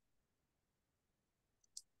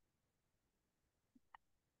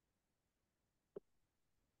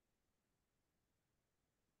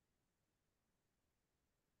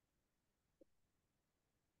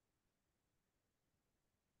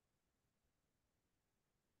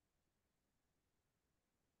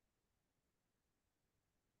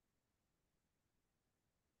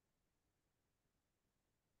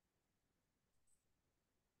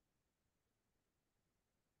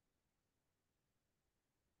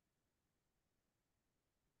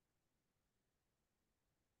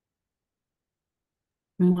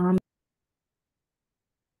 Mom.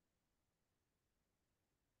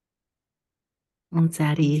 Oh,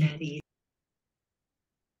 Daddy.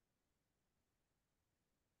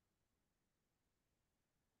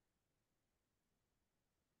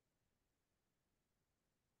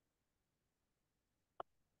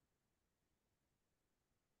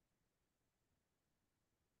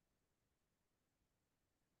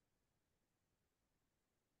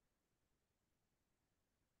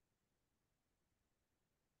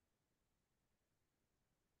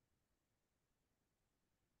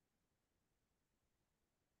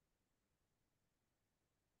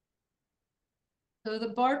 So the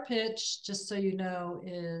bar pitch, just so you know,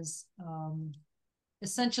 is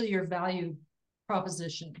essentially your value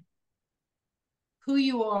proposition. Who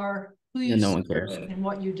you are, who you No one serve, cares. and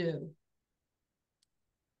what you do.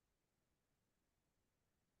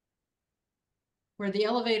 Where the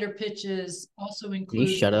elevator pitches also Can you include.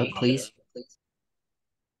 shut up, please?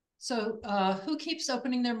 So who keeps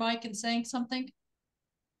opening their mic and saying something?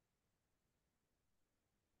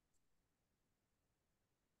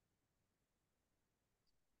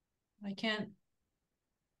 I can't.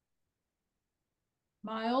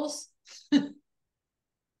 Miles?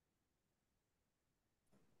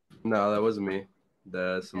 No, that wasn't me.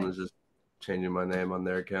 Someone's just changing my name on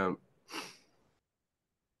their account.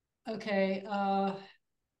 Okay.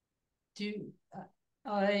 Did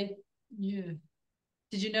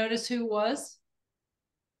you notice who it was?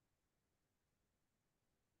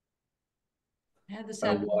 I had this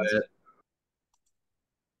happen. Wyatt.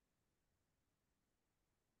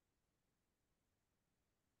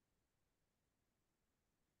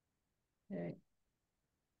 Okay.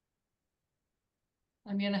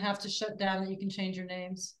 I'm gonna have to shut down that you can change your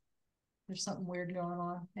names. There's something weird going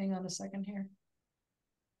on. Hang on a second here.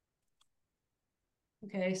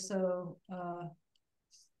 Okay, so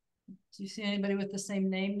do you see anybody with the same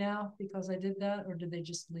name now because I did that, or did they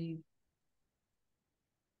just leave?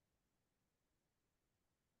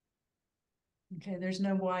 Okay, there's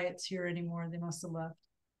no Wyatts here anymore. They must have left.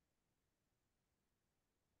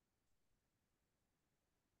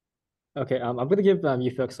 Okay, I'm gonna give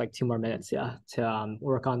you folks like 2 more minutes, yeah, to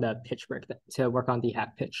work on the pitch work, to work on the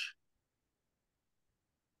hack pitch.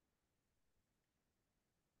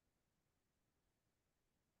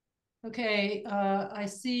 Okay, I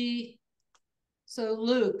see. So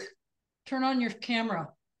Luke, turn on your camera.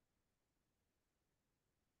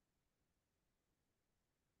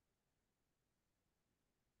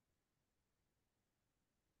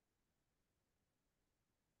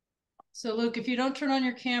 So Luke, if you don't turn on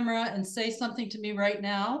your camera and say something to me right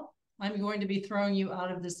now, I'm going to be throwing you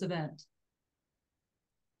out of this event.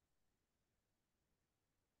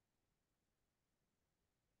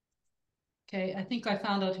 Okay, I think I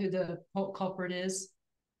found out who the culprit is.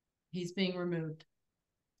 He's being removed.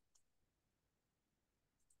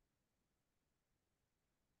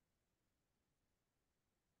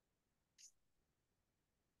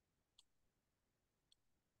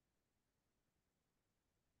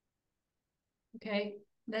 Okay,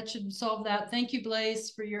 that should solve that. Thank you, Blaze,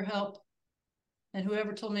 for your help. And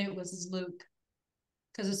whoever told me it was is Luke.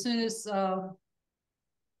 Because as soon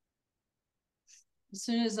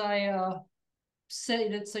as I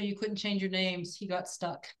said it so you couldn't change your names, he got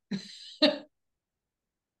stuck.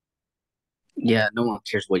 Yeah, no one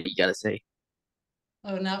cares what you gotta say.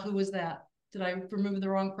 Oh, now who was that? Did I remove the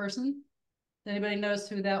wrong person? Anybody knows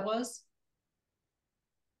who that was?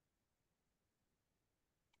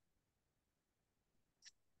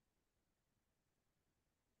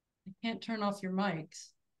 I can't turn off your mics.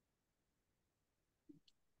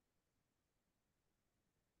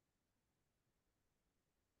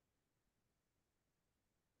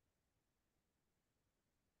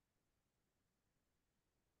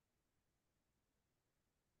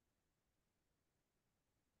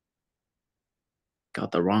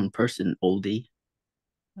 Got the wrong person, oldie.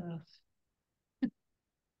 All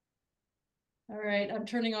right, I'm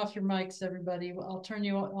turning off your mics, everybody. I'll turn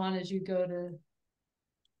you on as you go to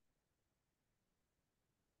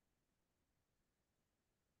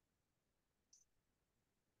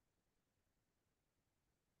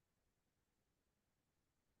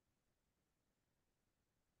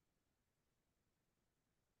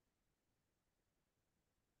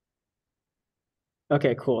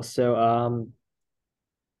Okay, cool. So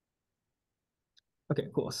okay,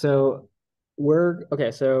 cool. So we're okay.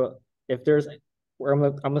 So if there's,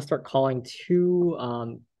 I'm gonna start calling two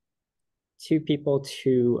people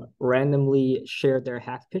to randomly share their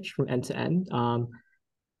hack pitch from end to end.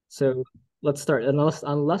 So let's start. Unless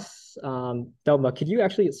Delma, could you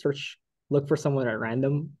actually look for someone at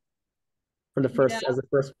random for the Yeah, first as the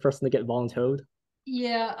first person to get voluntoed?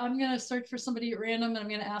 yeah, I'm gonna search for somebody at random and I'm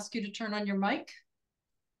gonna ask you to turn on your mic.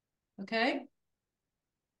 Okay?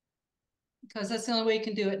 Because that's the only way you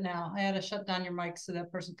can do it now. I had to shut down your mic so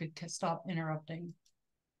that person could stop interrupting.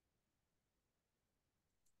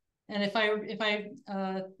 And if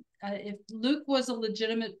Luke was a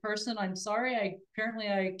legitimate person, I'm sorry. Apparently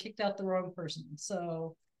I kicked out the wrong person.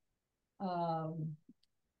 So,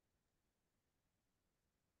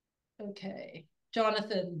 okay.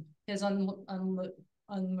 Jonathan is unmuted.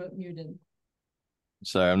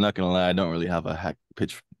 Sorry, I'm not gonna lie. I don't really have a hack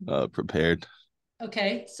pitch prepared.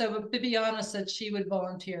 Okay, so Bibiana said she would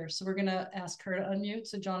volunteer. So we're gonna ask her to unmute.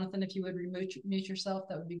 So Jonathan, if you would mute yourself,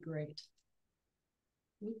 that would be great.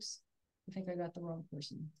 Oops, I think I got the wrong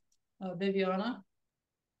person. Bibiana.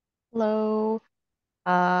 Hello.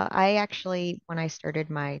 I actually, when I started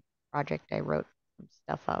my project, I wrote some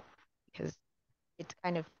stuff up because it's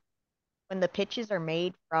kind of when the pitches are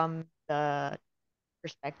made from the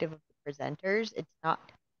perspective of the presenters, it's not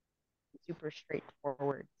super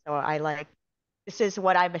straightforward. So this is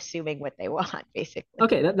what I'm assuming what they want, basically.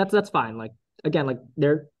 Okay, that's fine. Like again,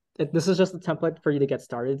 this is just a template for you to get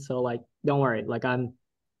started. So like, don't worry. Like I'm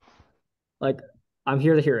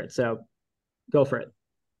here to hear it. So go for it.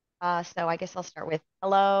 So I guess I'll start with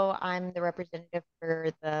hello. I'm the representative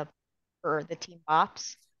for the team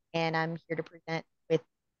BOPS, and I'm here to present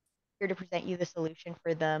you the solution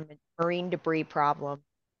for the marine debris problem.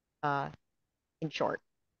 In short,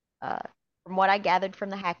 from what I gathered from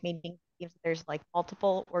the hack meeting, it seems there's like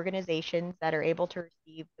multiple organizations that are able to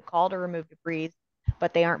receive the call to remove debris,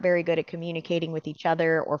 but they aren't very good at communicating with each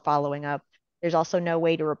other or following up. There's also no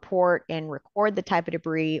way to report and record the type of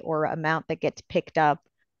debris or amount that gets picked up.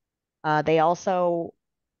 They also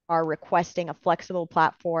are requesting a flexible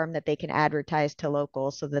platform that they can advertise to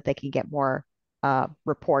locals so that they can get more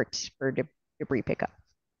reports for debris pickup.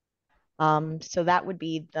 So that would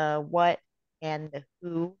be the what and the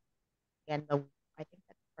who and I think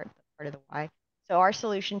that's part of the why. So our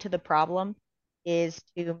solution to the problem is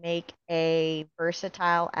to make a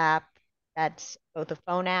versatile app that's both a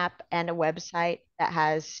phone app and a website that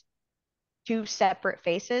has two separate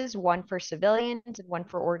faces, one for civilians and one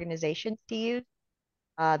for organizations to use.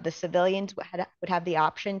 The civilians would have the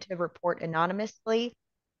option to report anonymously,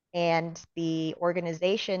 and the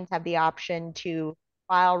organizations have the option to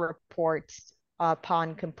file reports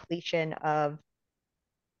upon completion of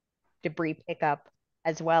debris pickup,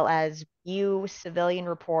 as well as view civilian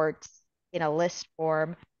reports in a list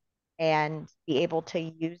form and be able to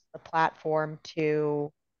use the platform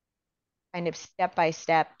to kind of step by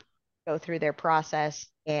step go through their process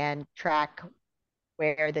and track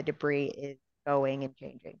where the debris is going and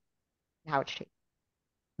changing, and how it's changing.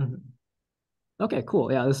 Mm-hmm. Okay,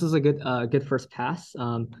 cool. Yeah, this is a good first pass.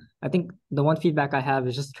 I think the one feedback I have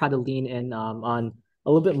is just try to lean in on a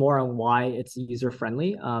little bit more on why it's user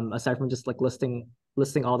friendly. Aside from just like listing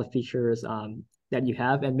all the features that you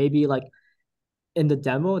have, and maybe like in the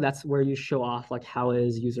demo, that's where you show off like how it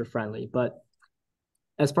is user friendly. But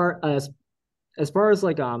as far as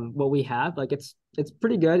like what we have, like it's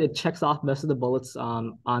pretty good. It checks off most of the bullets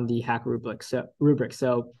on the hack rubric. So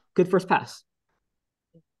good first pass.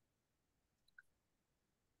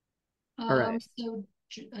 All right. So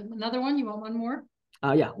another one, you want one more?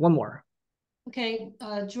 Yeah, one more. Okay,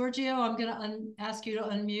 Giorgio, I'm gonna ask you to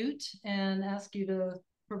unmute and ask you to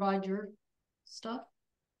provide your stuff.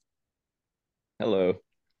 Hello.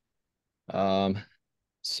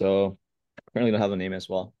 So currently don't have a name as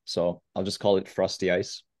well, so I'll just call it Frosty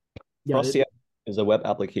Ice. Yeah, Frosty Ice is a web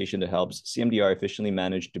application that helps CMDR efficiently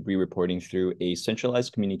manage debris reporting through a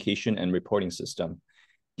centralized communication and reporting system.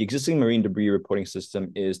 The existing marine debris reporting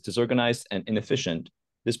system is disorganized and inefficient.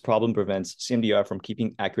 This problem prevents CMDR from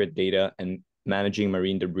keeping accurate data and managing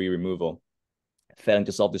marine debris removal. Failing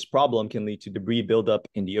to solve this problem can lead to debris buildup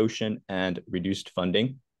in the ocean and reduced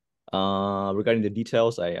funding. Regarding the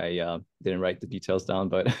details, I didn't write the details down,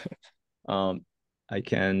 but I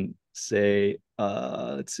can say,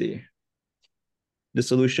 let's see. The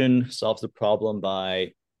solution solves the problem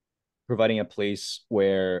by providing a place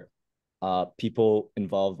where people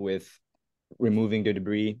involved with removing the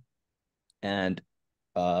debris and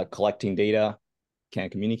collecting data can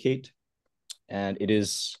communicate. And it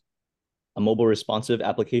is a mobile responsive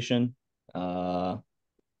application.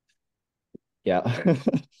 Yeah.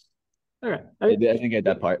 All right. I didn't get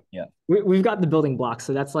that part. Yeah. We've got the building blocks,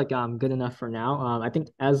 so that's like good enough for now. I think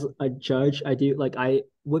as a judge, I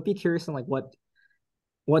would be curious on like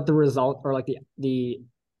what the result or like the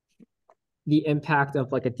impact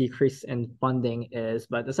of like a decrease in funding is.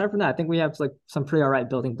 But aside from that, I think we have like some pretty all right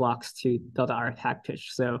building blocks to build our HACC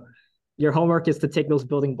pitch. So your homework is to take those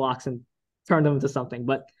building blocks and turn them into something.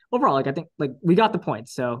 But overall, like I think like we got the point.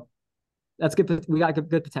 So that's good. We got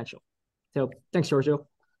good potential. So thanks, Giorgio.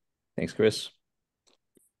 Thanks, Chris.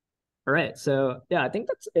 All right. So yeah, I think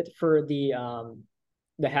that's it for the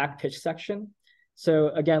HACC pitch section. So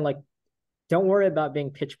again, like don't worry about being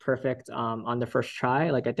pitch perfect on the first try.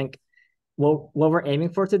 Like I think what we're aiming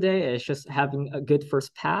for today is just having a good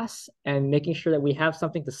first pass and making sure that we have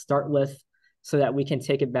something to start with so that we can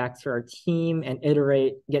take it back to our team and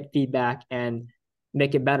iterate, get feedback, and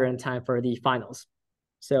make it better in time for the finals.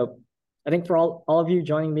 So I think for all of you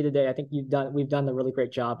joining me today, I think we've done a really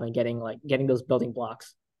great job on getting those building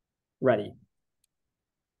blocks ready.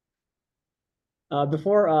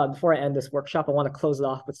 Before I end this workshop, I want to close it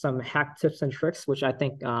off with some HACC tips and tricks, which I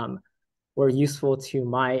think were useful to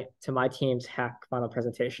my team's HACC final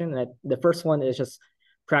presentation. And the first one is just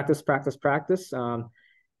practice.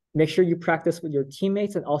 Make sure you practice with your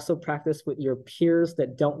teammates and also practice with your peers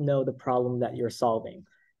that don't know the problem that you're solving.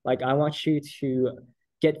 Like I want you to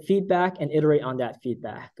get feedback and iterate on that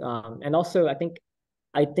feedback. And also I think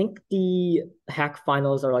the HACC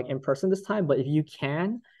finals are like in person this time, but if you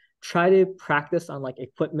can, try to practice on like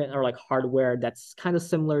equipment or like hardware that's kind of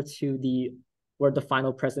similar to what the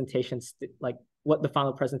final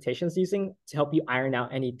presentation is using to help you iron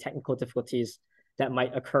out any technical difficulties that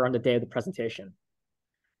might occur on the day of the presentation.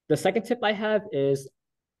 The second tip I have is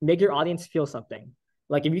make your audience feel something.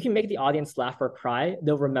 Like if you can make the audience laugh or cry,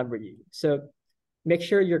 they'll remember you. So make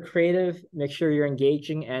sure you're creative, make sure you're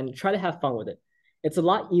engaging, and try to have fun with it. It's a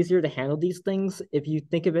lot easier to handle these things if you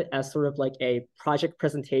think of it as sort of like a project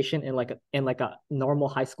presentation in like a normal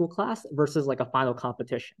high school class versus like a final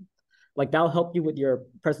competition. Like that'll help you with your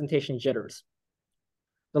presentation jitters.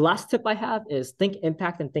 The last tip I have is think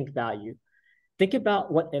impact and think value. Think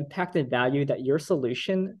about what impact and value that your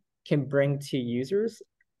solution can bring to users,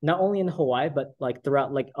 not only in Hawaii, but like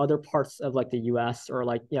throughout like other parts of like the US or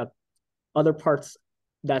like, you know, other parts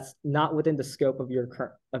that's not within the scope of your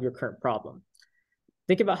current problem.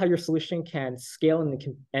 Think about how your solution can scale and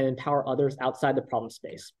empower others outside the problem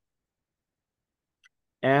space.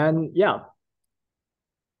 And yeah,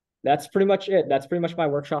 that's pretty much it. That's pretty much my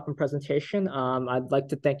workshop and presentation. I'd like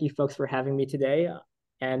to thank you folks for having me today.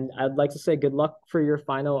 And I'd like to say good luck for your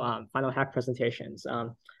final HACC presentations.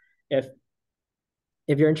 If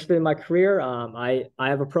you're interested in my career, I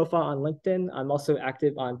have a profile on LinkedIn. I'm also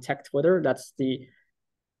active on Tech Twitter.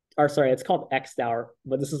 It's called X now,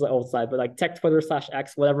 but this is the old side, but like Tech Twitter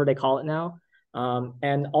 /X, whatever they call it now.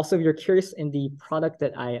 And also, if you're curious in the product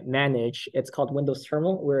that I manage, it's called Windows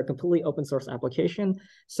Terminal. We're a completely open source application.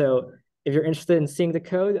 So if you're interested in seeing the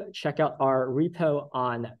code, check out our repo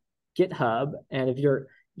on GitHub. And if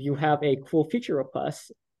you have a cool feature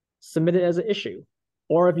request, submit it as an issue.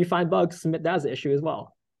 Or if you find bugs, submit that as an issue as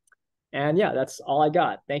well. And yeah, that's all I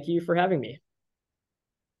got. Thank you for having me.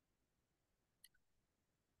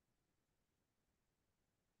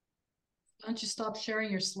 Why don't you stop sharing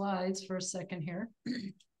your slides for a second here?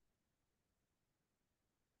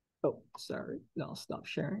 Oh, sorry. No, I'll stop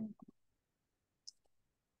sharing.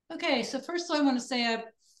 Okay, so first I want to say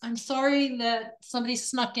I'm sorry that somebody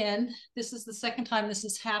snuck in. This is the second time this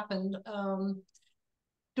has happened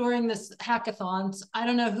during this hackathons. I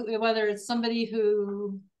don't know whether it's somebody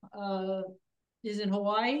who is in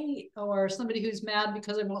Hawaii or somebody who's mad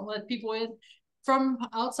because I won't let people in from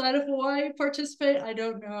outside of Hawaii participate. I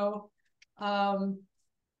don't know.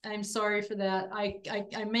 I'm sorry for that.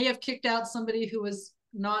 I may have kicked out somebody who was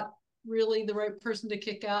not really the right person to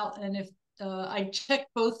kick out. And if I checked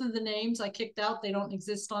both of the names I kicked out, they don't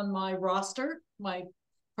exist on my roster, my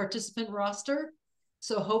participant roster.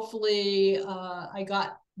 So hopefully I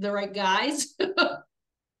got the right guys.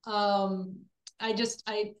 I'm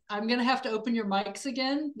gonna have to open your mics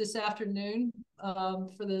again this afternoon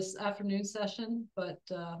for this afternoon session, but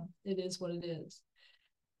it is what it is.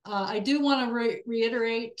 I do want to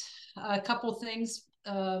reiterate a couple things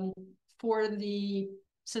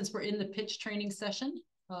since we're in the pitch training session.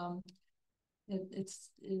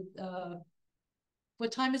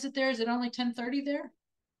 What time is it there? Is it only 10:30 there?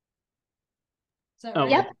 Is that right?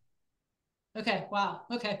 Yep. Okay, wow,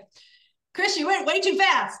 okay. Chris, you went way too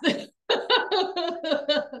fast.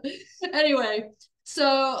 Anyway,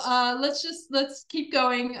 so let's keep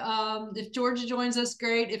going. If George joins us,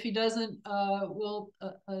 great. If he doesn't, we'll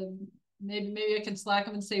maybe I can slack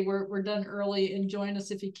him and say we're done early and join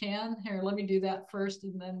us if you can. Here, let me do that first,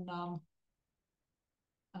 and then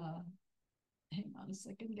hang on a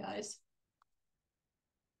second, guys.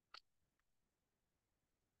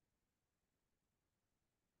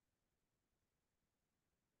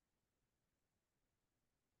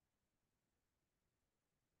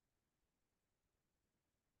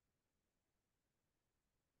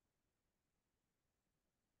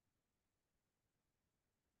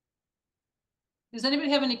 Does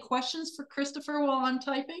anybody have any questions for Christopher while I'm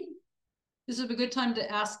typing? This is a good time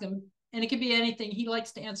to ask him, and it could be anything. He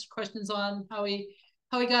likes to answer questions on how he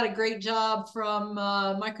got a great job from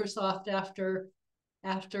Microsoft after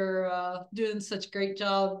doing such great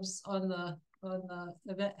jobs on the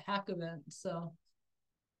event HACC event. So,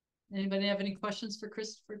 anybody have any questions for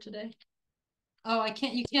Christopher today? Oh,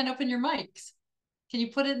 you can't open your mics. Can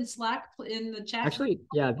you put it in Slack in the chat? Actually,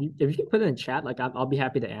 yeah, if you can put it in chat, like I'll be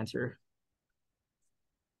happy to answer.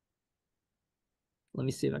 Let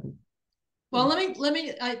me see if I can. Well, let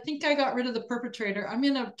me, I think I got rid of the perpetrator. I'm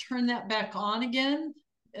going to turn that back on again,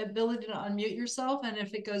 ability to unmute yourself. And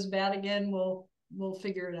if it goes bad again, we'll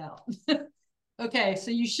figure it out. Okay, so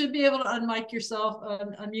you should be able to unmute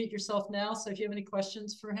yourself now. So if you have any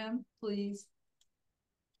questions for him, please.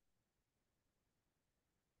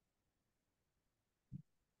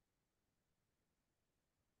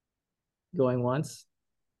 Going once,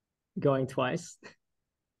 going twice.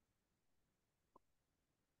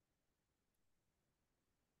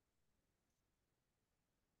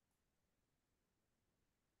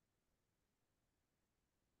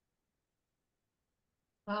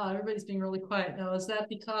 Wow, everybody's being really quiet now. Is that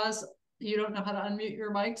because you don't know how to unmute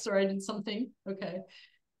your mics, or I did something? Okay.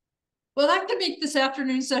 Well, that could make this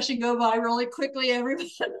afternoon session go by really quickly, everybody.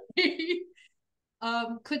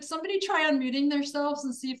 Could somebody try unmuting themselves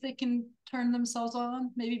and see if they can turn themselves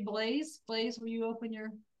on? Maybe Blaze? Blaze, will you open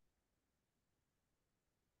your...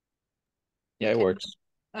 Yeah, it works.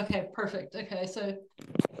 Okay, perfect. Okay, so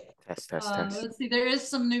test. Let's see, there is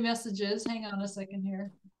some new messages. Hang on a second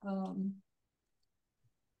here.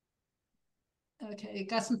 Okay,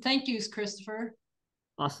 got some thank yous, Christopher.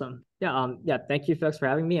 Awesome. Yeah, yeah, thank you folks for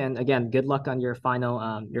having me. And again, good luck on your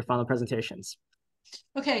final presentations.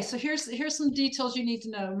 Okay, so here's some details you need to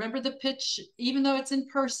know. Remember, the pitch, even though it's in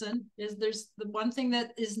person, there's the one thing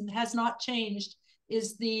that has not changed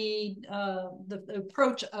is the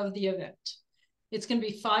approach of the event. It's going to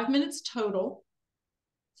be 5 minutes total,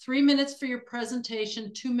 3 minutes for your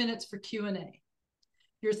presentation, 2 minutes for Q&A.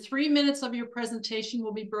 Your 3 minutes of your presentation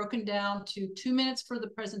will be broken down to 2 minutes for the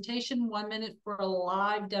presentation, 1 minute for a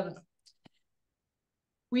live demo.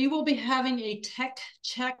 We will be having a tech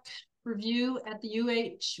check review at the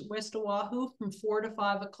UH West Oahu from 4 to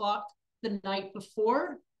 5 o'clock the night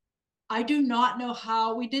before. I do not know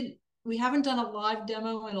how we haven't done a live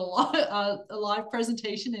demo and a live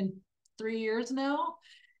presentation in 3 years now.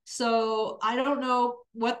 So I don't know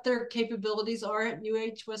what their capabilities are at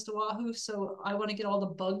UH West Oahu. So I want to get all the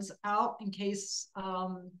bugs out in case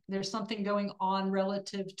there's something going on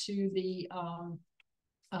relative to the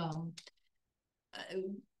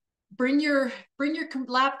bring your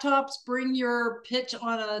laptops, bring your pitch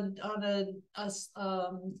on a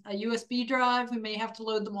USB drive. We may have to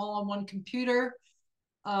load them all on one computer.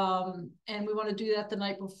 And we want to do that the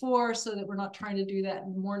night before so that we're not trying to do that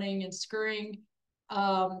in the morning and scurrying.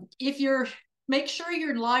 Make sure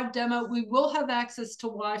your live demo, we will have access to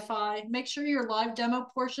Wi-Fi. Make sure your live demo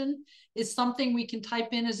portion is something we can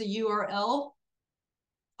type in as a URL.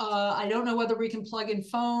 I don't know whether we can plug in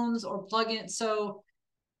phones or plug in, so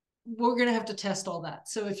we're going to have to test all that.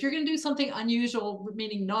 So if you're going to do something unusual,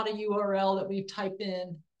 meaning not a URL that we type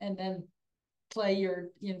in and then play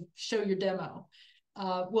show your demo,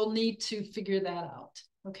 we'll need to figure that out.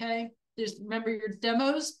 Okay. Remember, your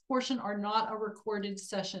demos portion are not a recorded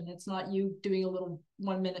session. It's not you doing a little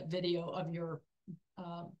 1 minute video of your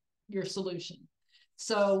solution.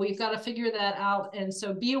 So we've got to figure that out. And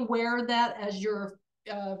so be aware of that as you're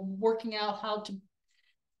working out how to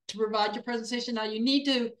provide your presentation. Now you need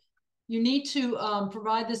to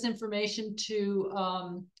provide this information to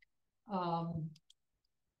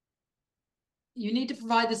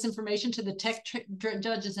the tech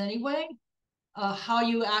judges anyway. How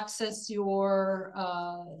you access your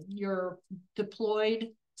deployed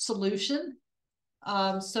solution.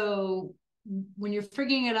 So when you're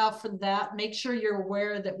figuring it out for that, make sure you're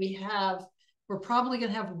aware that we're probably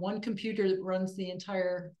going to have one computer that runs the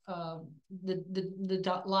entire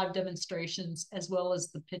the live demonstrations as well as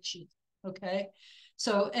the pitches. Okay,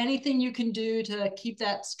 so anything you can do to keep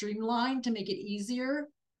that streamlined to make it easier,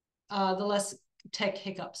 the less tech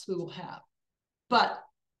hiccups we will have. But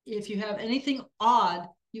if you have anything odd,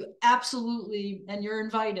 you absolutely, and you're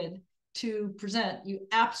invited to present, you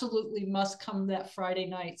absolutely must come that Friday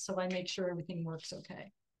night. So I make sure everything works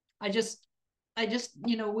okay. I just,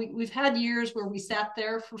 you know, we've had years where we sat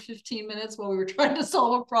there for 15 minutes while we were trying to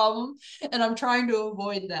solve a problem. And I'm trying to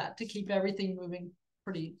avoid that to keep everything moving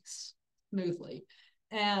pretty smoothly.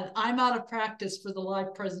 And I'm out of practice for the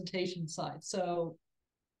live presentation side. So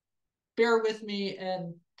bear with me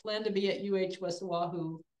and plan to be at West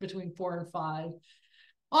Oahu between 4 and 5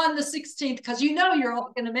 on the 16th, because you know you're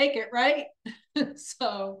all going to make it, right?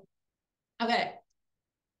 So, okay.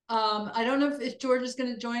 I don't know if George is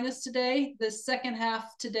going to join us today. The second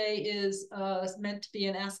half today is meant to be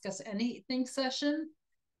an Ask Us Anything session.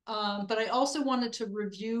 But I also wanted to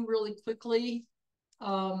review really quickly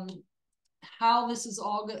how this is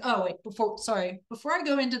all good. Oh, wait, before I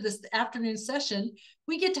go into this afternoon session,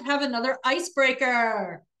 we get to have another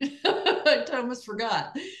icebreaker. I almost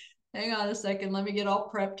forgot. Hang on a second. Let me get all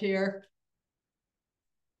prepped here.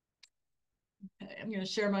 Okay, I'm going to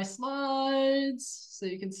share my slides so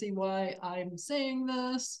you can see why I'm saying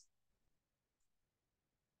this.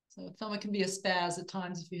 So Thelma can be a spaz at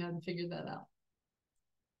times if you haven't figured that out.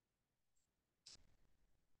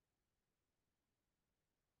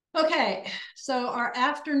 Okay, so our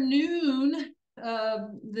afternoon,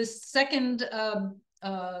 this second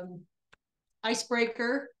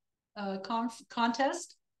icebreaker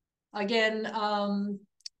contest. Again,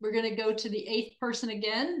 we're going to go to the 8th person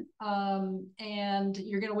again, and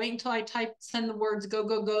you're going to wait until I send the words go,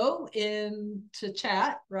 go, go into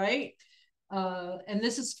chat, right? And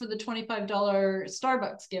this is for the $25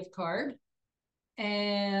 Starbucks gift card.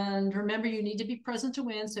 And remember, you need to be present to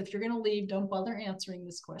win. So if you're going to leave, don't bother answering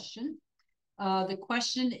this question. The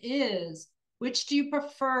question is, which do you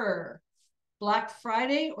prefer, Black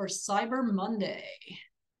Friday or Cyber Monday?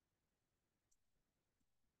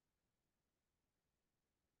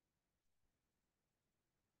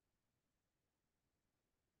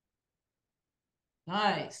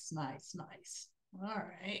 Nice, nice, nice. All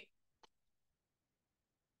right.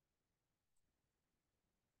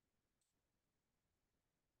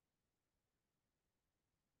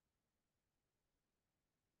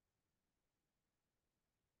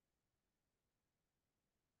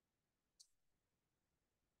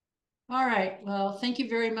 All right. Well, thank you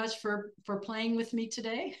very much for playing with me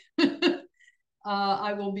today.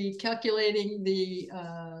 I will be calculating the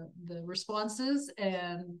responses,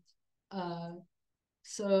 and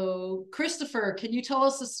so Christopher, can you tell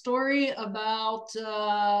us a story about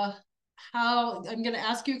how I'm going to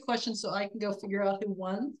ask you a question so I can go figure out who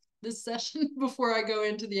won this session before I go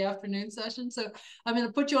into the afternoon session. So I'm going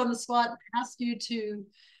to put you on the spot and ask you to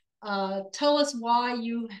tell us why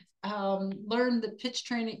you learned the pitch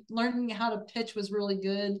training, learning how to pitch was really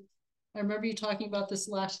good. I remember you talking about this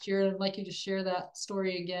last year, and I'd like you to share that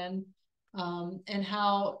story again, and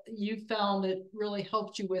how you found it really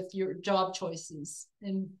helped you with your job choices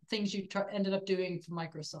and things you ended up doing for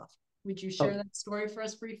Microsoft. Would you share that story for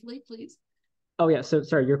us briefly, please? Oh yeah, so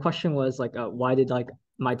sorry, your question was like, why did like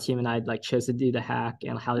my team and I like chose to do the hack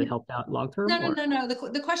and how it helped out long term? No.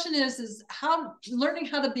 The question is how learning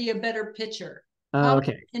how to be a better pitcher.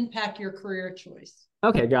 Okay. Impact your career choice.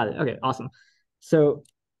 Okay, got it. Okay, awesome. So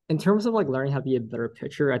in terms of like learning how to be a better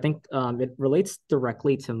pitcher, I think it relates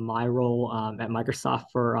directly to my role at Microsoft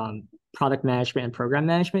for product management and program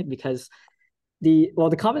management, because the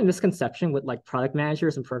common misconception with like product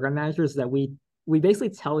managers and program managers is that we basically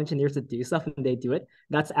tell engineers to do stuff and they do it.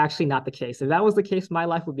 That's actually not the case. If that was the case, my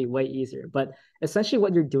life would be way easier. But essentially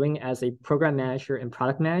what you're doing as a program manager and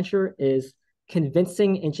product manager is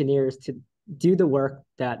convincing engineers to do the work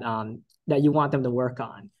that you want them to work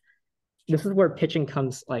on. This is where pitching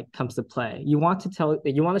comes to play. You want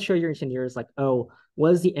to show your engineers like, oh,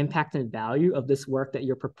 what is the impact and value of this work that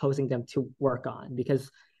you're proposing them to work on? Because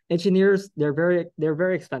engineers, they're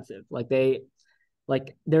very expensive.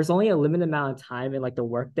 There's only a limited amount of time in like the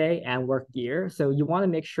workday and work year. So you want to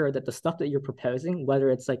make sure that the stuff that you're proposing, whether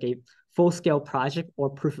it's like a full-scale project or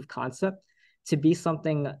proof of concept, to be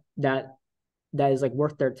something that is like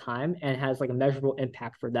worth their time and has like a measurable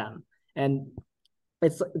impact for them. And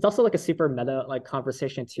it's also like a super meta like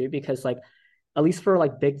conversation too, because like at least for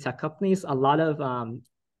like big tech companies, a lot of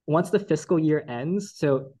once the fiscal year ends,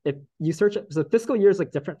 so if you search, so fiscal year is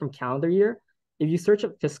like different from calendar year. If you search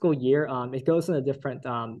up fiscal year, it goes in a different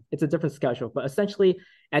it's a different schedule. But essentially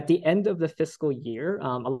at the end of the fiscal year,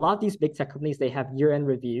 a lot of these big tech companies, they have year-end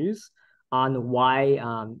reviews on why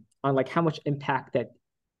on like how much impact that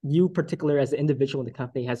you particular as an individual in the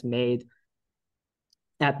company has made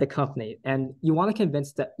at the company. And you want to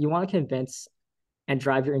convince and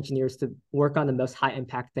drive your engineers to work on the most high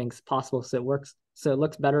impact things possible so it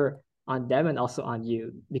looks better on them and also on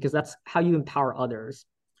you, because that's how you empower others.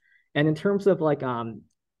 And in terms of like going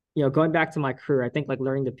back to my career, I think like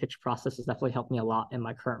learning the pitch process has definitely helped me a lot in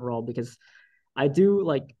my current role, because I do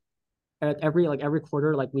like every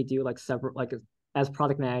quarter, like we do like several, like as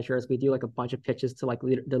product managers, we do like a bunch of pitches to like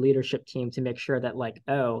the leadership team to make sure that like,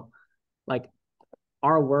 oh, like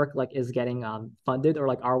our work like is getting funded, or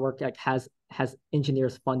like our work like has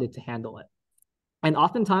engineers funded to handle it. And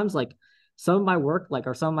oftentimes like some of my work, like,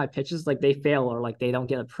 or some of my pitches, like they fail or like they don't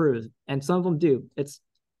get approved, and some of them do. It's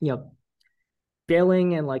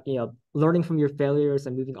failing and like learning from your failures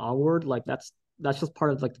and moving onward, like that's just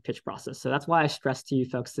part of like the pitch process. So that's why I stress to you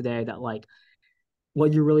folks today that like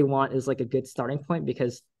what you really want is like a good starting point,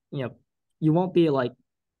 because you won't be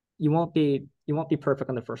perfect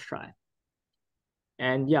on the first try.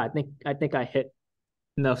 And yeah, I think I hit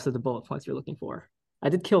most of the bullet points you're looking for. I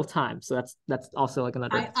did kill time, so that's also like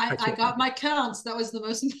another. I got my counts. That was the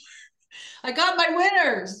most important. I got my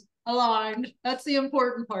winners aligned. That's the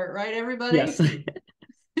important part, right, everybody? Yes.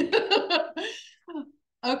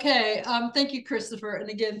 Okay. Thank you, Christopher. And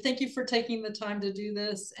again, thank you for taking the time to do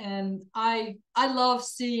this. And I love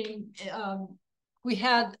seeing, we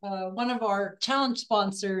had one of our challenge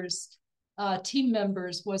sponsors, team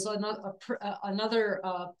members, was another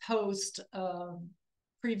post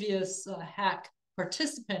previous HACC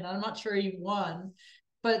participant. I'm not sure he won,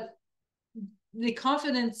 but the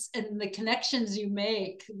confidence and the connections you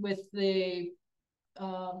make with the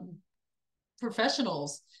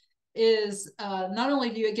professionals is not only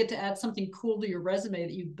do you get to add something cool to your resume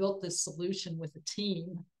that you built this solution with a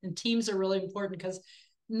team, and teams are really important because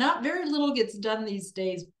not very little gets done these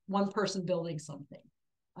days, one person building something.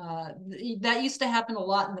 That used to happen a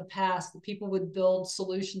lot in the past, that people would build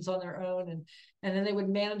solutions on their own and then they would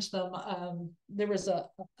manage them. There was a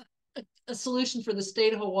solution for the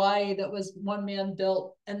state of Hawaii that was one man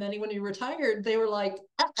built, and then when he retired, they were like,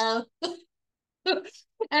 uh-oh.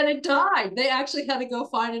 And it died. They actually had to go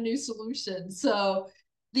find a new solution. So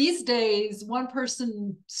these days, one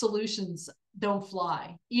person solutions don't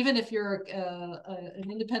fly. Even if you're an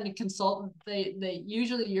independent consultant, they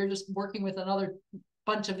usually, you're just working with another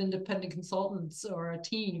bunch of independent consultants or a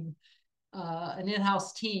team, an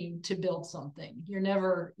in-house team to build something. You're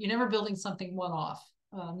never building something one-off.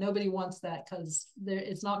 Nobody wants that because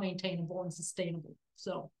it's not maintainable and sustainable.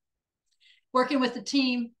 So working with the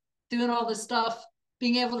team, doing all this stuff,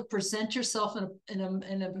 being able to present yourself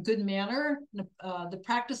in a good manner, the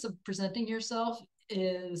practice of presenting yourself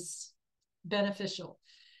is beneficial.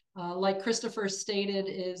 Like Christopher stated,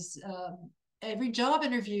 is every job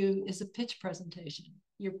interview is a pitch presentation.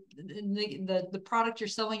 The product you're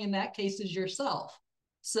selling in that case is yourself.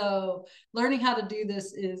 So learning how to do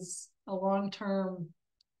this is a long-term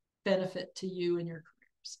benefit to you and your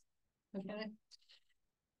careers.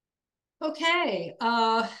 Okay.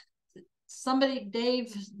 Somebody,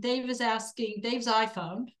 Dave is asking, Dave's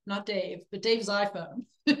iPhone, not Dave, but Dave's iPhone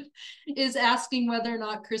is asking whether or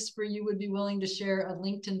not, Christopher, you would be willing to share a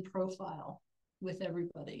LinkedIn profile with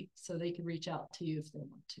everybody so they can reach out to you if they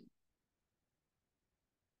want to.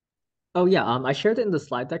 Oh yeah, I shared it in the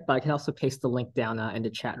slide deck, but I can also paste the link down in the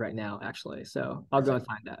chat right now, actually. So I'll go and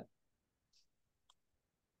find that.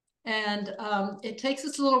 And it takes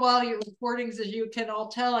us a little while to get recordings, as you can all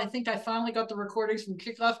tell. I think I finally got the recordings from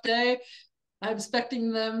kickoff day. I'm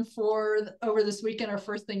expecting them for over this weekend or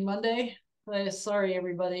first thing Monday. Sorry,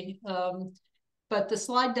 everybody. But the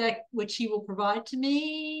slide deck, which he will provide to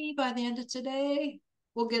me by the end of today,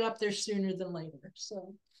 will get up there sooner than later.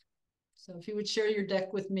 So if you would share your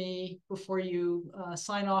deck with me before you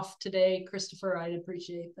sign off today, Christopher, I'd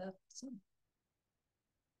appreciate that. So.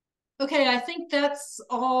 Okay, I think that's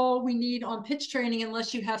all we need on pitch training,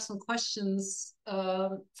 unless you have some questions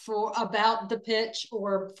about the pitch,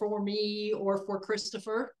 or for me, or for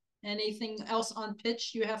Christopher. Anything else on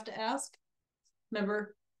pitch you have to ask?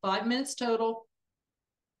 Remember, 5 minutes total,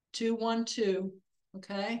 212.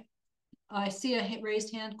 Okay. I see a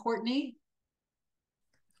raised hand, Courtney.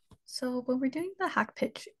 So when we're doing the hack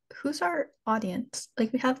pitch, who's our audience?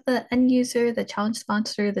 Like, we have the end user, the challenge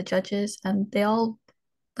sponsor, the judges, and they all,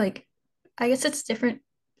 like, I guess it's different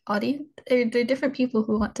audience. They're different people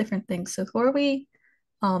who want different things. So who are we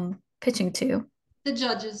pitching to? The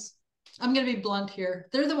judges. I'm going to be blunt here.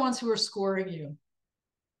 They're the ones who are scoring you.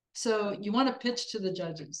 So you want to pitch to the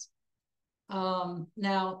judges.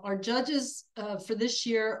 Now, our judges for this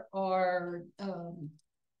year are,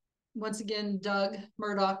 once again, Doug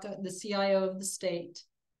Murdoch, the CIO of the state.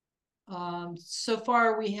 So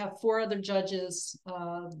far, we have 4 other judges.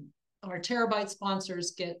 our terabyte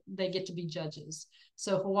sponsors get to be judges.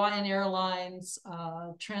 So Hawaiian Airlines,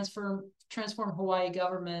 Transform Hawaii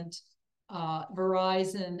Government,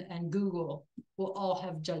 Verizon, and Google will all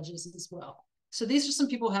have judges as well. So these are some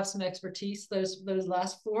people who have some expertise. Those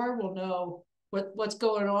last four will know what's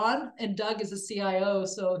going on. And Doug is a CIO,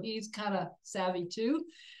 so he's kind of savvy too.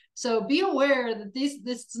 So be aware that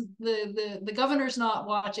the governor's not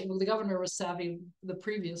watching. Well, the governor was savvy the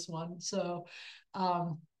previous one. So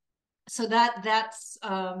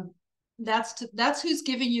that's who's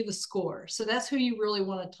giving you the score. So that's who you really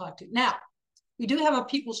want to talk to. Now, we do have a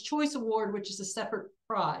People's Choice Award, which is a separate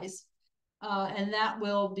prize. And that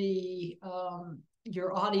will be,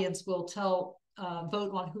 your audience will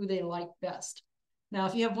vote on who they like best. Now,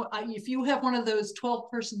 if you have one of those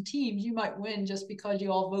 12-person teams, you might win just because you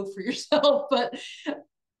all vote for yourself. But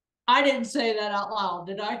I didn't say that out loud,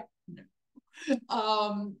 did I?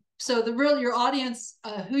 No. So your audience,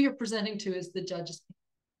 who you're presenting to, is the judges.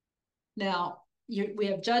 Now, we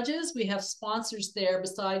have judges, we have sponsors there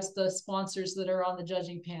besides the sponsors that are on the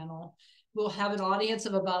judging panel. We'll have an audience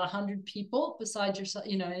of about 100 people besides yourself,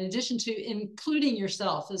 in addition to including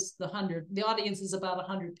yourself as the 100. The audience is about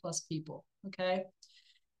 100 plus people, okay?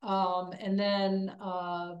 And then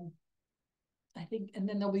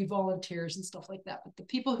there'll be volunteers and stuff like that. But the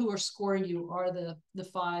people who are scoring you are the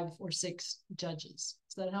 5 or 6 judges.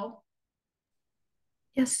 Does that help?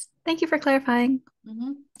 Yes, thank you for clarifying.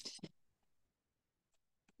 Mm-hmm.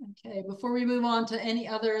 Okay, before we move on to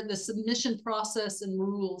the submission process and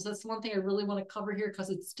rules, that's one thing I really want to cover here because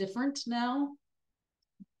it's different now.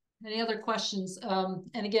 Any other questions?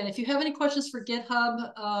 And again, if you have any questions for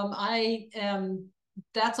GitHub,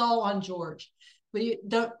 that's all on George. But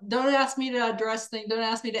don't ask me to address things, don't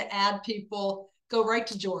ask me to add people, go right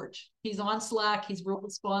to George. He's on Slack, he's real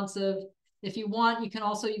responsive. If you want, you can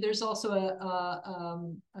also, there's also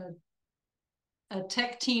a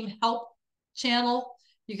tech team help channel.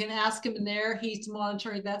 You can ask him in there. He's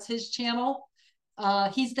monitoring. That's his channel.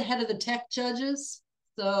 He's the head of the tech judges.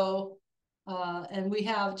 So, and we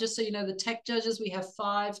have, just so you know, the tech judges, we have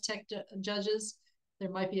 5 tech judges. There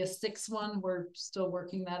might be a 6th one. We're still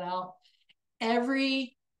working that out.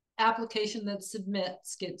 Every application that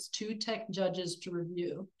submits gets 2 tech judges to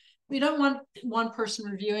review. We don't want one person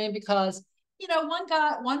reviewing because,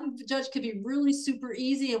 one judge could be really super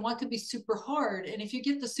easy and one could be super hard. And if you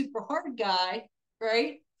get the super hard guy,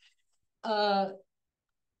 right? And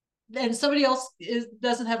somebody else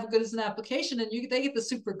doesn't have as good as an application, and they get the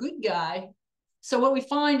super good guy. So what we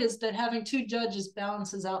find is that having 2 judges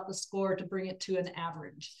balances out the score to bring it to an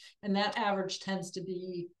average, and that average tends to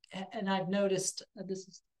be. And I've noticed this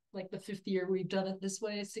is like the 5th year we've done it this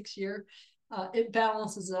way, 6th year. It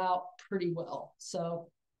balances out pretty well.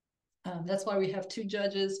 So that's why we have 2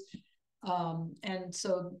 judges, and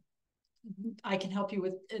so I can help you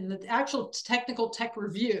with, and the actual technical tech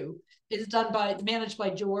review is managed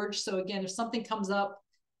by George. So again, if something comes up,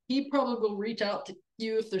 he probably will reach out to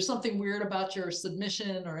you if there's something weird about your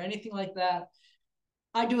submission or anything like that.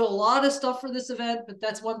 I do a lot of stuff for this event, but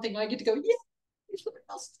that's one thing I get to go, yeah, someone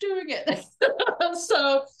else is doing it.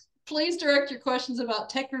 So please direct your questions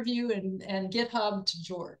about tech review and GitHub to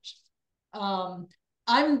George.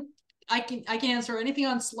 I can answer anything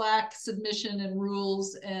on Slack, submission and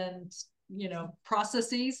rules and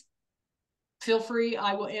processes. Feel free.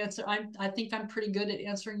 I will answer. I think I'm pretty good at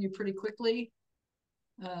answering you pretty quickly.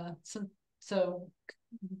 So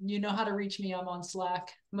you know how to reach me. I'm on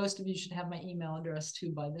Slack. Most of you should have my email address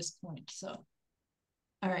too by this point. So,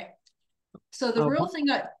 all right. So the real thing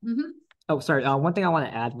Oh, sorry. One thing I want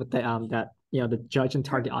to add with the judge and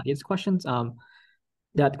target audience questions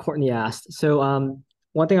that Courtney asked. So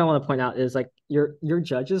one thing I want to point out is like your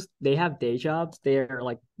judges, they have day jobs. They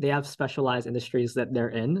have specialized industries that they're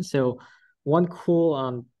in. So one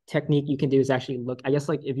cool technique you can do is actually look, I guess,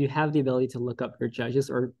 like if you have the ability to look up your judges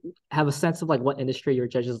or have a sense of like what industry your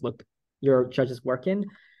judges work in,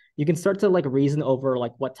 you can start to like reason over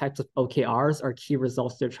like what types of OKRs or key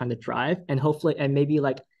results they're trying to drive, and hopefully, and maybe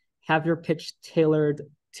like have your pitch tailored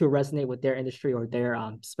to resonate with their industry or their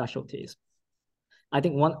specialties. I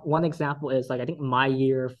think one example is like, I think my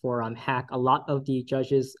year for HACC, a lot of the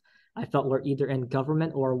judges I felt were either in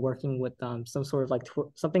government or working with some sort of like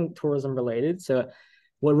something tourism related. So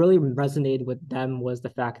what really resonated with them was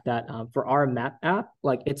the fact that for our map app,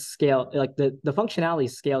 like it's scale, like the functionality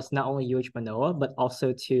scales not only UH Manoa, but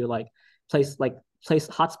also to like place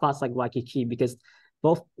hotspots like Waikiki, because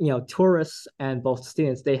both tourists and both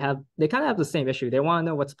students, they kind of have the same issue. They want to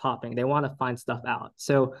know what's popping. They want to find stuff out.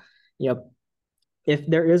 So if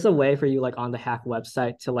there is a way for you like on the HACC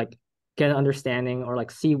website to like get an understanding or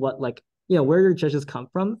like see what like where your judges come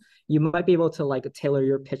from, you might be able to like tailor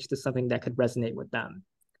your pitch to something that could resonate with them.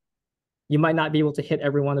 You might not be able to hit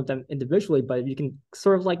every one of them individually, but if you can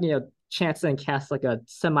sort of like, chance and cast like a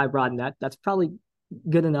semi-broad net, that's probably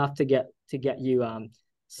good enough to get you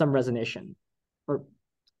some resonation, or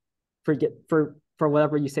for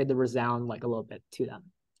whatever you say to resound like a little bit to them.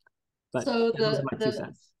 But so those are my 2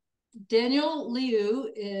 cents. Daniel Liu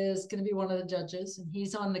is going to be one of the judges, and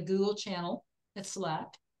he's on the Google channel at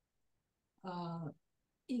Slack.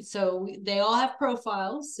 So they all have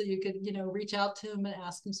profiles, so you could, reach out to them and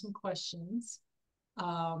ask them some questions.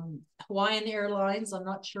 Hawaiian Airlines, I'm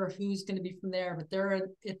not sure who's going to be from there, but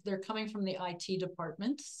they're coming from the IT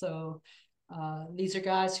department. So these are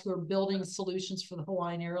guys who are building solutions for the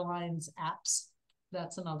Hawaiian Airlines apps.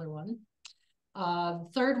 That's another one.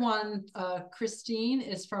 Third one, Christine,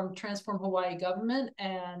 is from Transform Hawaii Government,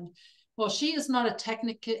 and well, she is not a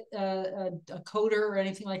coder or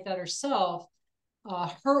anything like that herself.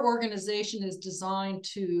 Her organization is designed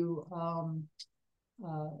to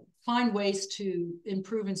find ways to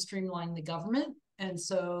improve and streamline the government. And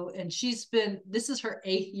this is her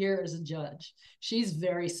 8th year as a judge. She's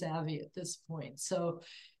very savvy at this point. So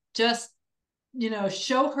just,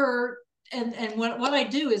 show her. And what I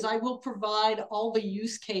do is I will provide all the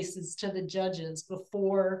use cases to the judges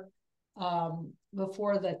before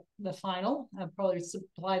the final. I'll probably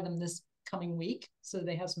supply them this coming week so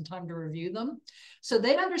they have some time to review them. So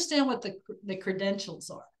they understand what the credentials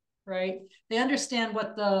are, right? They understand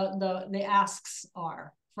what the asks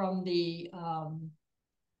are from the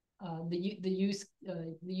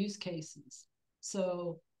use cases.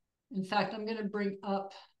 So in fact, I'm going to bring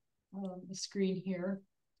up the screen here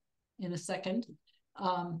in a second.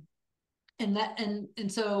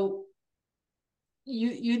 So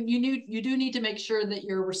you do need to make sure that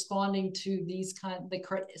you're responding to these the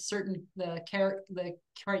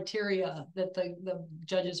criteria that the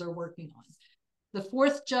judges are working on. The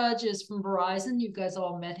 4th judge is from Verizon. You guys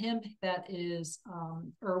all met him. That is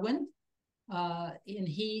Erwin. And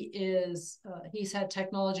he's had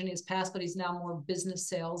technology in his past, but he's now more business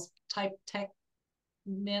sales type tech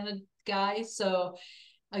managed guy. So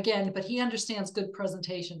again, but he understands good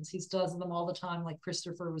presentations. He does them all the time, like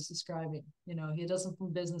Christopher was describing. He does them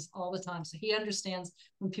from business all the time. So he understands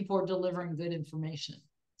when people are delivering good information.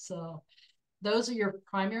 So those are your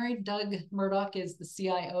primary. Doug Murdoch is the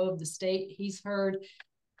CIO of the state. He's heard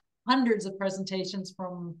hundreds of presentations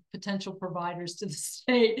from potential providers to the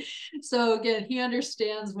state. So again, he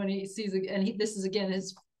understands when he sees it, and this is again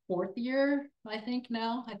his 4th year, I think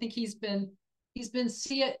now. I think he's been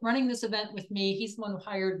running this event with me. He's the one who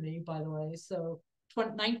hired me, by the way. So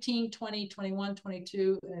 19, 20, 21,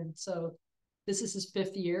 22. And so this is his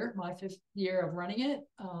 5th year, my 5th year of running it.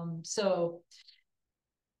 So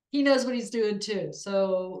he knows what he's doing too.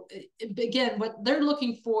 So again, what they're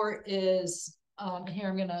looking for is, here,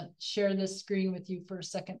 I'm going to share this screen with you for a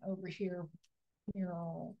second over here.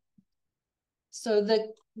 So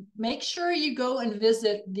make sure you go and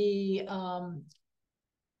visit the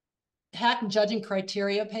HACC judging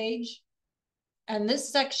criteria page. And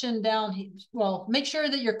this section down, well, make sure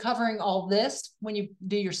that you're covering all this when you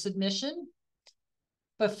do your submission.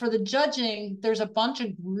 But for the judging, there's a bunch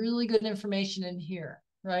of really good information in here,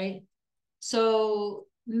 right? So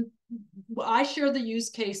I share the use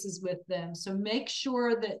cases with them. So make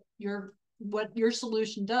sure that what your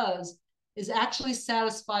solution does is actually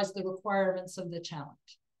satisfies the requirements of the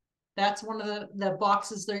challenge. That's one of the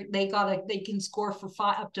boxes they can score for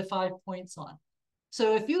up to 5 points on.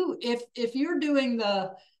 So if you're doing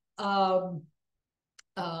the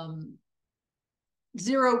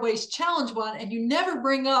zero waste challenge one and you never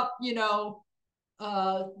bring up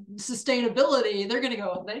sustainability, they're going to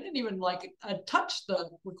go, they didn't even touch the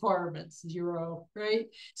requirements, 0, right?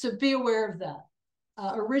 So be aware of that.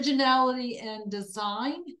 Originality and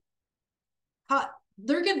design.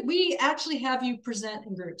 We actually have you present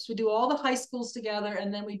in groups. We do all the high schools together,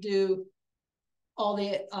 and then we do all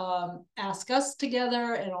the Ask Us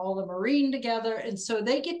together and all the Marine together. And so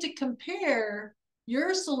they get to compare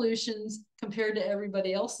your solutions compared to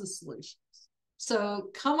everybody else's solutions. So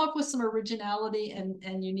come up with some originality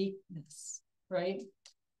and uniqueness, right?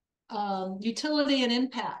 Utility and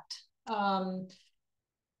impact.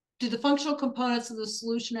 Do the functional components of the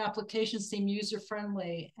solution application seem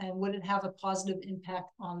user-friendly, and would it have a positive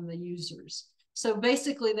impact on the users? So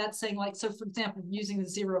basically that's saying, so for example, using the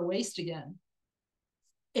zero waste again,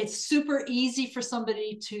 it's super easy for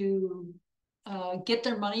somebody to get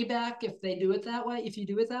their money back if they do it that way. If you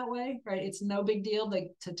do it that way, right? It's no big deal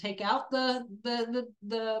to take out the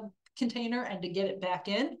container and to get it back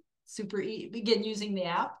in. Super easy, again, using the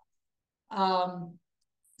app.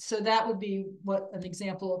 so that would be an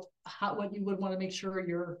example of what you would want to make sure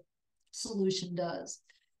your solution does.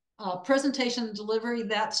 Presentation and delivery,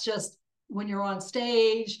 that's just when you're on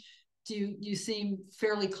stage, you seem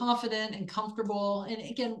fairly confident and comfortable. And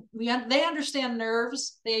again, they understand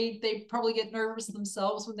nerves. They probably get nervous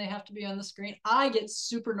themselves when they have to be on the screen. I get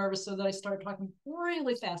super nervous so that I start talking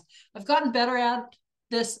really fast. I've gotten better at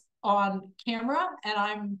this on camera, and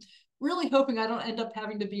I'm really hoping I don't end up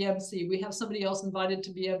having to be MC. We have somebody else invited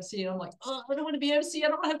to be MC, and I'm like, oh, I don't want to be MC. I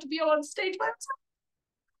don't have to be on stage by myself.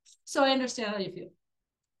 So I understand how you feel.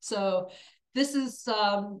 So this is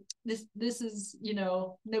this is, you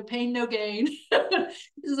know, no pain, no gain. This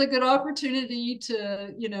is a good opportunity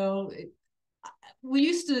to, you know, we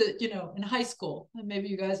used to, you know, in high school, and maybe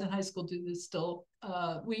you guys in high school do this still.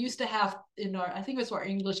 We used to have in our, I think it was our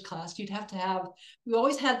English class, we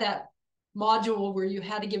always had that module where you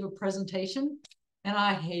had to give a presentation, and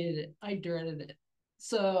I hated it. I dreaded it.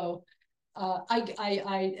 So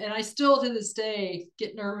I still to this day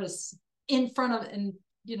get nervous in front of, and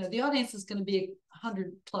you know, the audience is going to be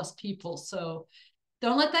 100+ people. So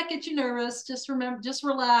don't let that get you nervous. Just remember, just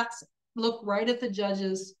relax, look right at the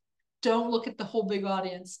judges. Don't look at the whole big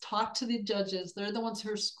audience. Talk to the judges. They're the ones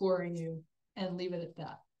who are scoring you, and leave it at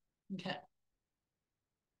that. Okay.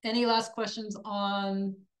 Any last questions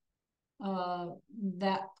on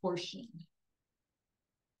that portion?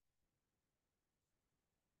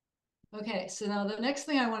 Okay, so now the next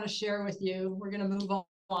thing I want to share with you, we're going to move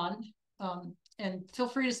on. And feel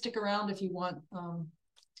free to stick around if you want,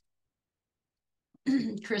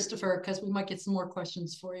 Christopher, because we might get some more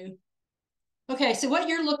questions for you. Okay, so what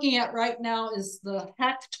you're looking at right now is the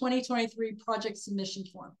HACC 2023 project submission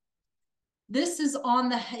form. This is on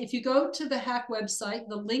the, if you go to the HACC website,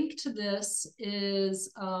 the link to this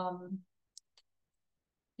is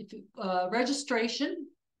registration.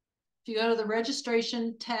 If you go to the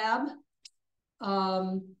registration tab,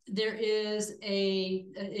 there is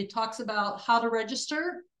it talks about how to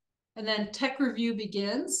register, and then tech review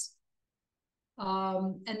begins.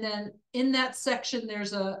 And then in that section,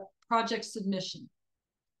 there's a project submission.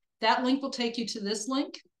 That link will take you to this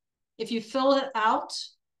link. If you fill it out,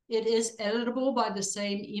 it is editable by the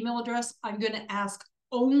same email address. I'm going to ask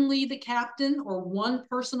only the captain or one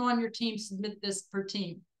person on your team submit this per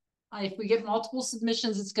team. If we get multiple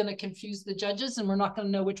submissions, it's going to confuse the judges, and we're not going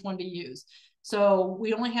to know which one to use. So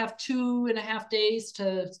we only have 2.5 days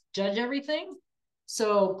to judge everything.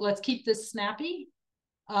 So let's keep this snappy.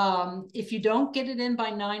 If you don't get it in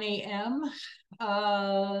by 9 a.m.,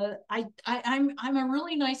 I'm a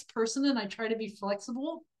really nice person, and I try to be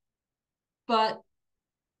flexible, but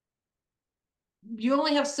you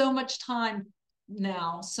only have so much time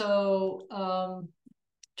now. So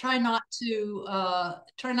try not to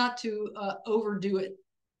overdo it.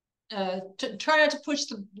 Try not to push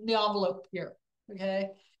the envelope here. Okay.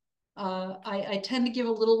 I tend to give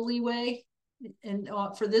a little leeway, and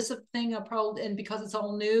for this thing, and because it's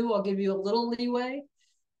all new, I'll give you a little leeway,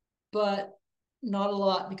 but not a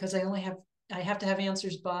lot, because I have to have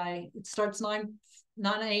answers by, it starts 9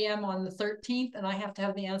 a.m. on the 13th, and I have to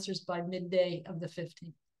have the answers by midday of the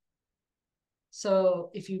 15th. So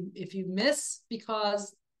if you miss,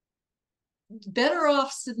 because better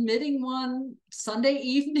off submitting one Sunday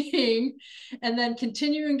evening and then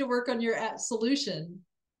continuing to work on your solution,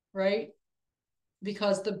 right?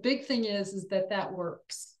 Because the big thing is that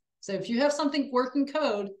works. So if you have something working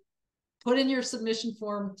code, put in your submission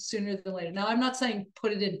form sooner than later. Now, I'm not saying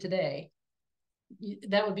put it in today.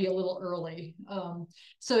 That would be a little early.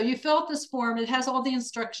 So you fill out this form. It has all the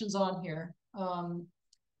instructions on here.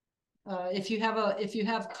 If you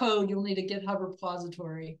have code, you'll need a GitHub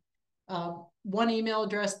repository. One email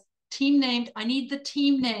address, team named. I need the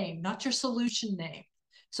team name, not your solution name.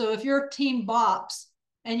 So if your team BOPS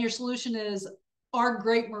and your solution is Our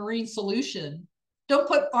Great Marine Solution, don't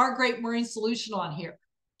put Our Great Marine Solution on here.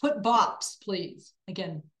 Put BOPS, please.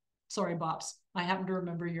 Again, sorry, BOPS. I happen to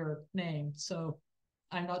remember your name, so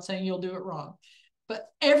I'm not saying you'll do it wrong. But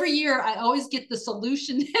every year, I always get the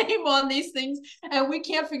solution name on these things, and we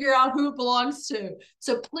can't figure out who it belongs to.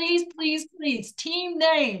 So please, please, please, team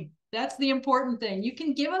name. That's the important thing. You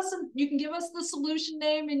can give us the solution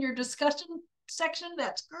name in your discussion section.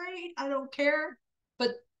 That's great. I don't care.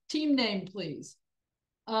 But team name, please.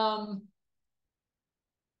 And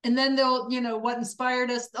then they'll, what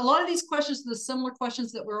inspired us. A lot of these questions are the similar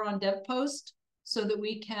questions that were on DevPost, so that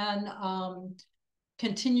we can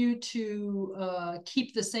continue to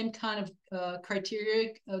keep the same kind of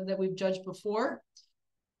criteria that we've judged before.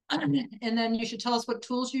 And then you should tell us what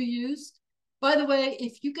tools you use. By the way,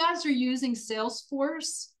 if you guys are using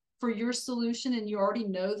Salesforce for your solution and you already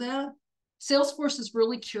know that, Salesforce is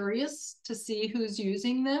really curious to see who's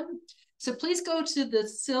using them. So please go to the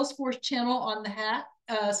Salesforce channel on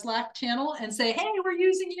the Slack channel and say, hey, we're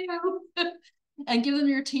using you, and give them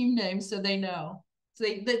your team name so they know. So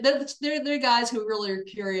they're guys who really are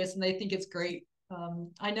curious and they think it's great.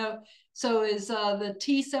 I know. So is the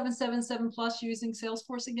T777 Plus using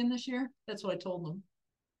Salesforce again this year? That's what I told them.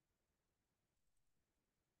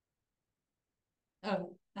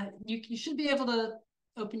 Oh, you should be able to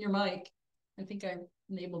open your mic. I think I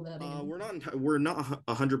enabled that again. We're not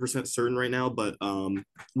 100% certain right now, but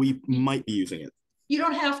we might be using it. You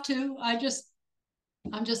don't have to. I'm just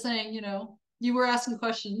saying, you know, you were asking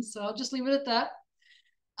questions, so I'll just leave it at that.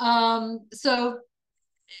 So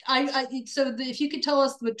if you could tell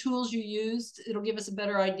us the tools you used, it'll give us a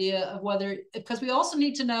better idea of whether, because we also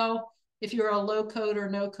need to know if you're a low code or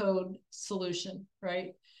no code solution,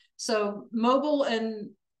 right? So mobile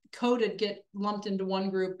and coded get lumped into one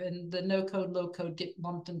group, and the no code, low code get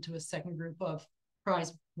lumped into a second group of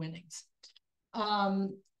prize winnings.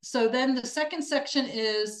 So then the second section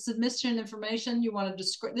is submission information. You want to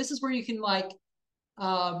describe, this is where you can like,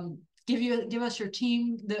 give us your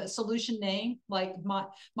team, the solution name, like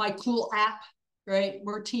my cool app, right?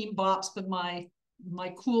 We're Team Bops, but my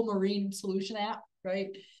cool marine solution app, right?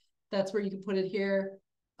 That's where you can put it here.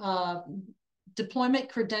 Deployment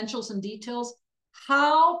credentials and details.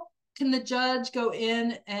 How can the judge go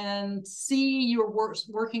in and see your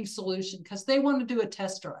working solution? Because they want to do a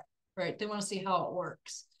test drive, right? They want to see how it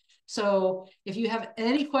works. So if you have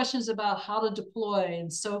any questions about how to deploy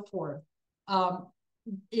and so forth,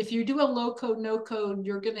 if you do a low code, no code,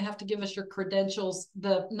 you're going to have to give us your credentials.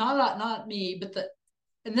 Not me, but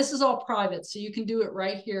and this is all private, so you can do it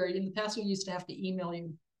right here. In the past, we used to have to email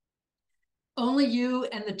you. Only you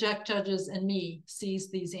and the judges and me sees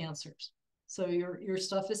these answers, so your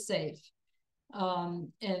stuff is safe. What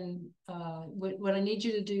I need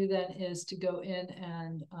you to do then is to go in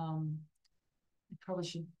and I probably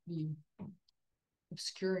should be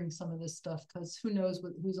obscuring some of this stuff because who knows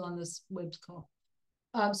who's on this web call.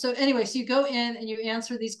 So anyway, so you go in and you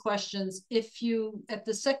answer these questions. If you,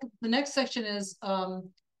 the next section is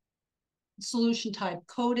solution type,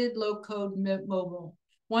 coded, low code, mobile.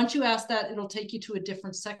 Once you ask that, it'll take you to a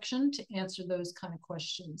different section to answer those kind of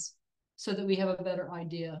questions so that we have a better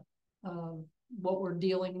idea of what we're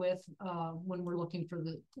dealing with when we're looking for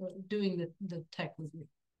doing the tech review.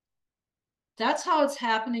 That's how it's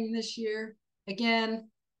happening this year. Again,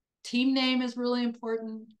 team name is really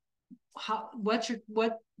important.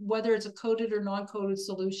 Whether it's a coded or non-coded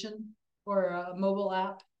solution or a mobile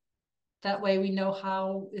app. That way we know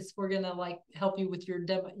how we're gonna like help you with your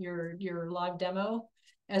demo, your live demo,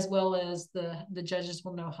 as well as the judges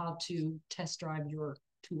will know how to test drive your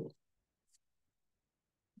tool.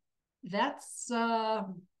 That's I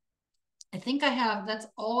think that's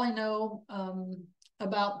all I know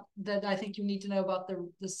about that. I think you need to know about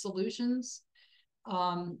the solutions.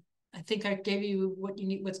 I think I gave you what you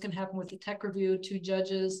need, what's going to happen with the tech review. 2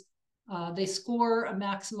 judges, they score a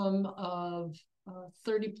maximum of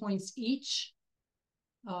 30 points each.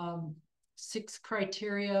 6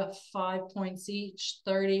 criteria, 5 points each,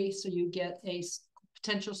 30. So you get a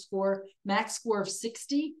potential score, max score of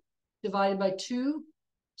 60 divided by 2.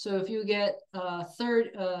 So if you get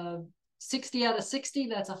 60 out of 60,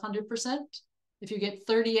 that's 100%. If you get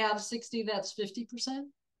 30 out of 60, that's 50%,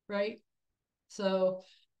 right? So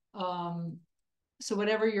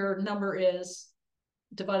whatever your number is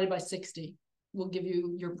divided by 60 will give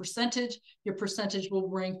you your percentage. Your percentage will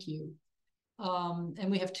rank you. And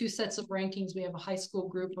we have 2 sets of rankings. We have a high school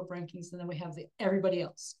group of rankings, and then we have everybody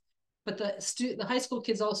else. But the high school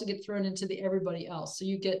kids also get thrown into the everybody else. So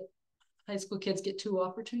high school kids get 2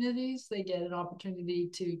 opportunities. They get an opportunity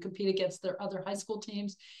to compete against their other high school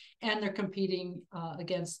teams, and they're competing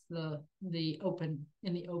against the open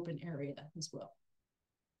area as well.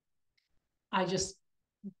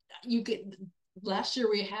 Last year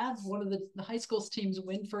we had one of the high school teams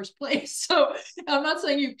win first place. So I'm not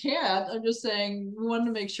saying you can't. I'm just saying we wanted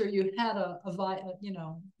to make sure you had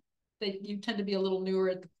you tend to be a little newer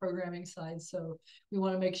at the programming side. So we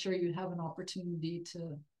want to make sure you have an opportunity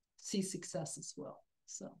to see success as well.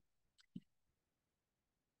 So,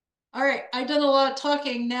 all right, I've done a lot of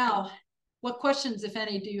talking now. What questions, if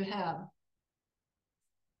any, do you have?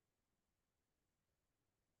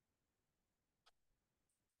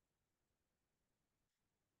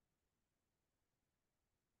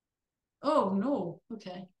 Oh, no.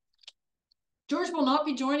 Okay. George will not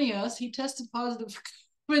be joining us. He tested positive for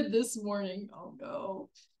COVID this morning. Oh, no.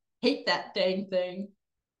 Hate that dang thing.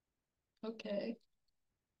 Okay.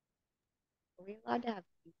 Are we allowed to have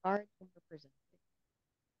key cards when we're presenting?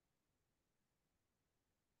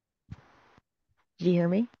 Did you hear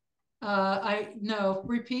me? No,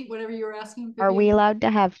 repeat whatever you were asking. Are we Vivian. allowed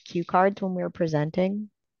to have cue cards when we're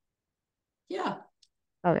presenting? Yeah.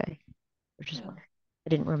 Okay. Which is Yeah. I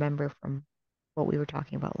didn't remember from what we were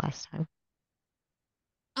talking about last time.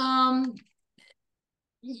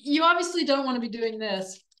 You obviously don't want to be doing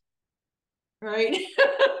this, right?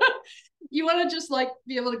 You want to just like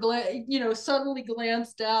be able to suddenly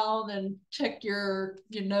glance down and check your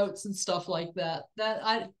notes and stuff like that.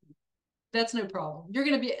 That's no problem. You're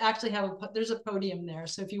going to be actually there's a podium there.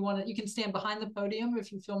 So if you want to, you can stand behind the podium if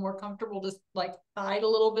you feel more comfortable, just like hide a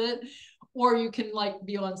little bit, or you can like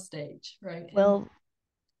be on stage, right? Will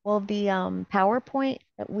the PowerPoint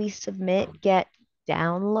that we submit get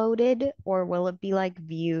downloaded, or will it be like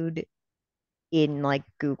viewed in like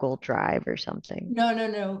Google Drive or something?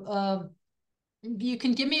 No. You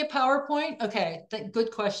can give me a PowerPoint. Okay,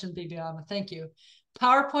 good question, Bibiana. Thank you.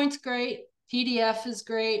 PowerPoint's great. PDF is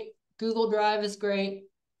great. Google Drive is great.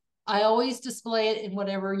 I always display it in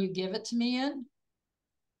whatever you give it to me in.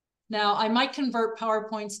 Now, I might convert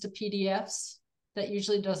PowerPoints to PDFs. That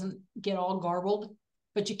usually doesn't get all garbled,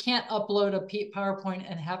 but you can't upload a PowerPoint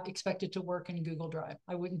and expect it to work in Google Drive.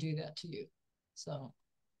 I wouldn't do that to you. So.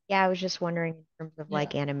 Yeah, I was just wondering in terms of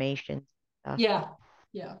like animations stuff. Yeah.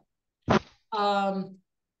 Yeah,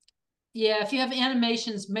 if you have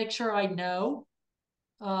animations, make sure I know,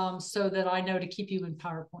 so that I know to keep you in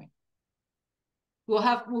PowerPoint.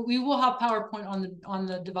 We will have PowerPoint on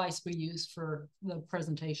the device we use for the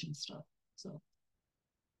presentation stuff. So,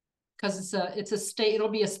 because it's a state, it'll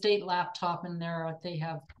be a state laptop in there. They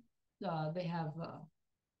have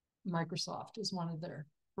Microsoft as one of their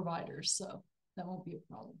providers, so that won't be a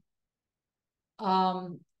problem.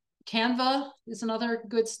 Canva is another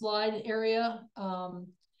good slide area.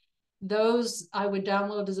 Those I would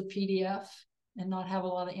download as a PDF and not have a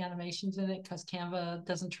lot of animations in it, because Canva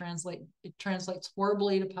doesn't translate. It translates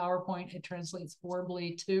horribly to PowerPoint. It translates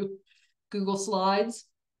horribly to Google Slides,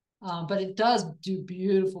 but it does do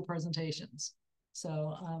beautiful presentations.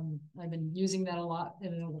 So I've been using that a lot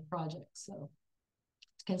in other projects. So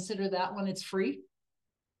consider that one. It's free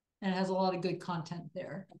and it has a lot of good content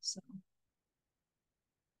there. So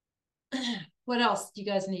what else do you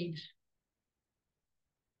guys need?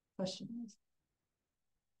 Questions?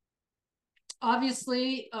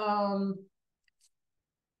 Obviously,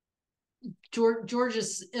 George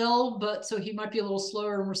is ill, but so he might be a little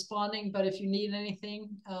slower in responding. But if you need anything,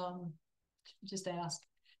 just ask.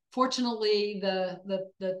 Fortunately,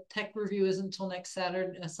 the tech review isn't until next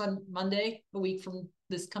Saturday, Monday, a week from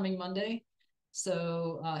this coming Monday.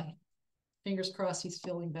 So fingers crossed he's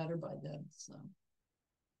feeling better by then. So,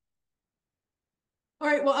 all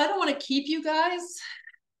right. Well, I don't want to keep you guys.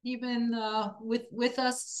 You've been with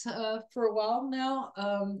us for a while now.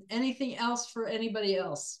 Anything else for anybody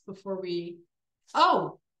else before we?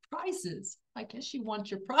 Oh, prizes. I guess you want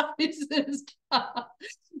your prizes.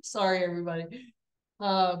 Sorry, everybody.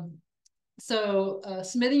 So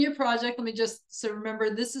submitting your project. Let me so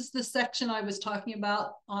remember, this is the section I was talking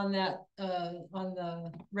about on that on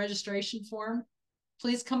the registration form.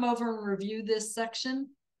 Please come over and review this section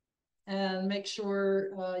and make sure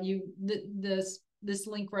this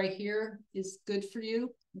link right here is good for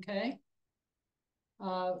you. Okay.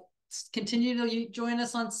 Continue to join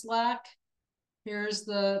us on Slack. Here's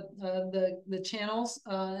the channels.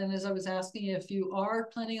 And as I was asking, if you are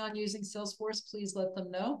planning on using Salesforce, please let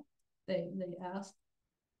them know. They asked.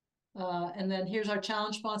 And then here's our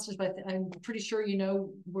challenge sponsors, but I'm pretty sure you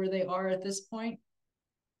know where they are at this point.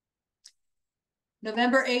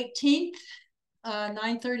 November 18th,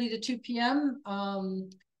 9:30 to 2 p.m.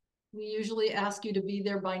 We usually ask you to be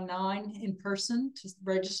there by 9 in person to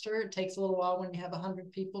register. It takes a little while when you have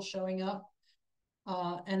 100 people showing up.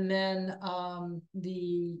 And then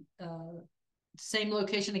the same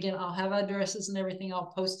location, again, I'll have addresses and everything.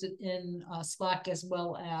 I'll post it in Slack, as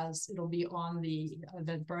well as it'll be on the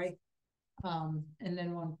Eventbrite. And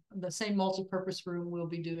then on the same multi-purpose room, we'll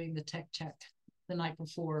be doing the tech check the night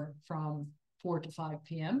before from 4 to 5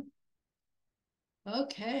 p.m.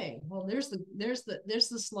 Okay, well, there's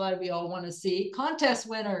the slide we all want to see. Contest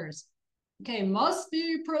winners. Okay, must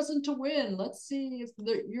be present to win. Let's see if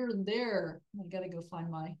you're there. I gotta go find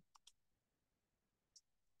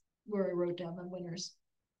where I wrote down the winners.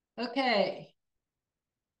 Okay,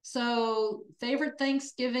 so favorite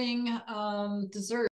Thanksgiving dessert.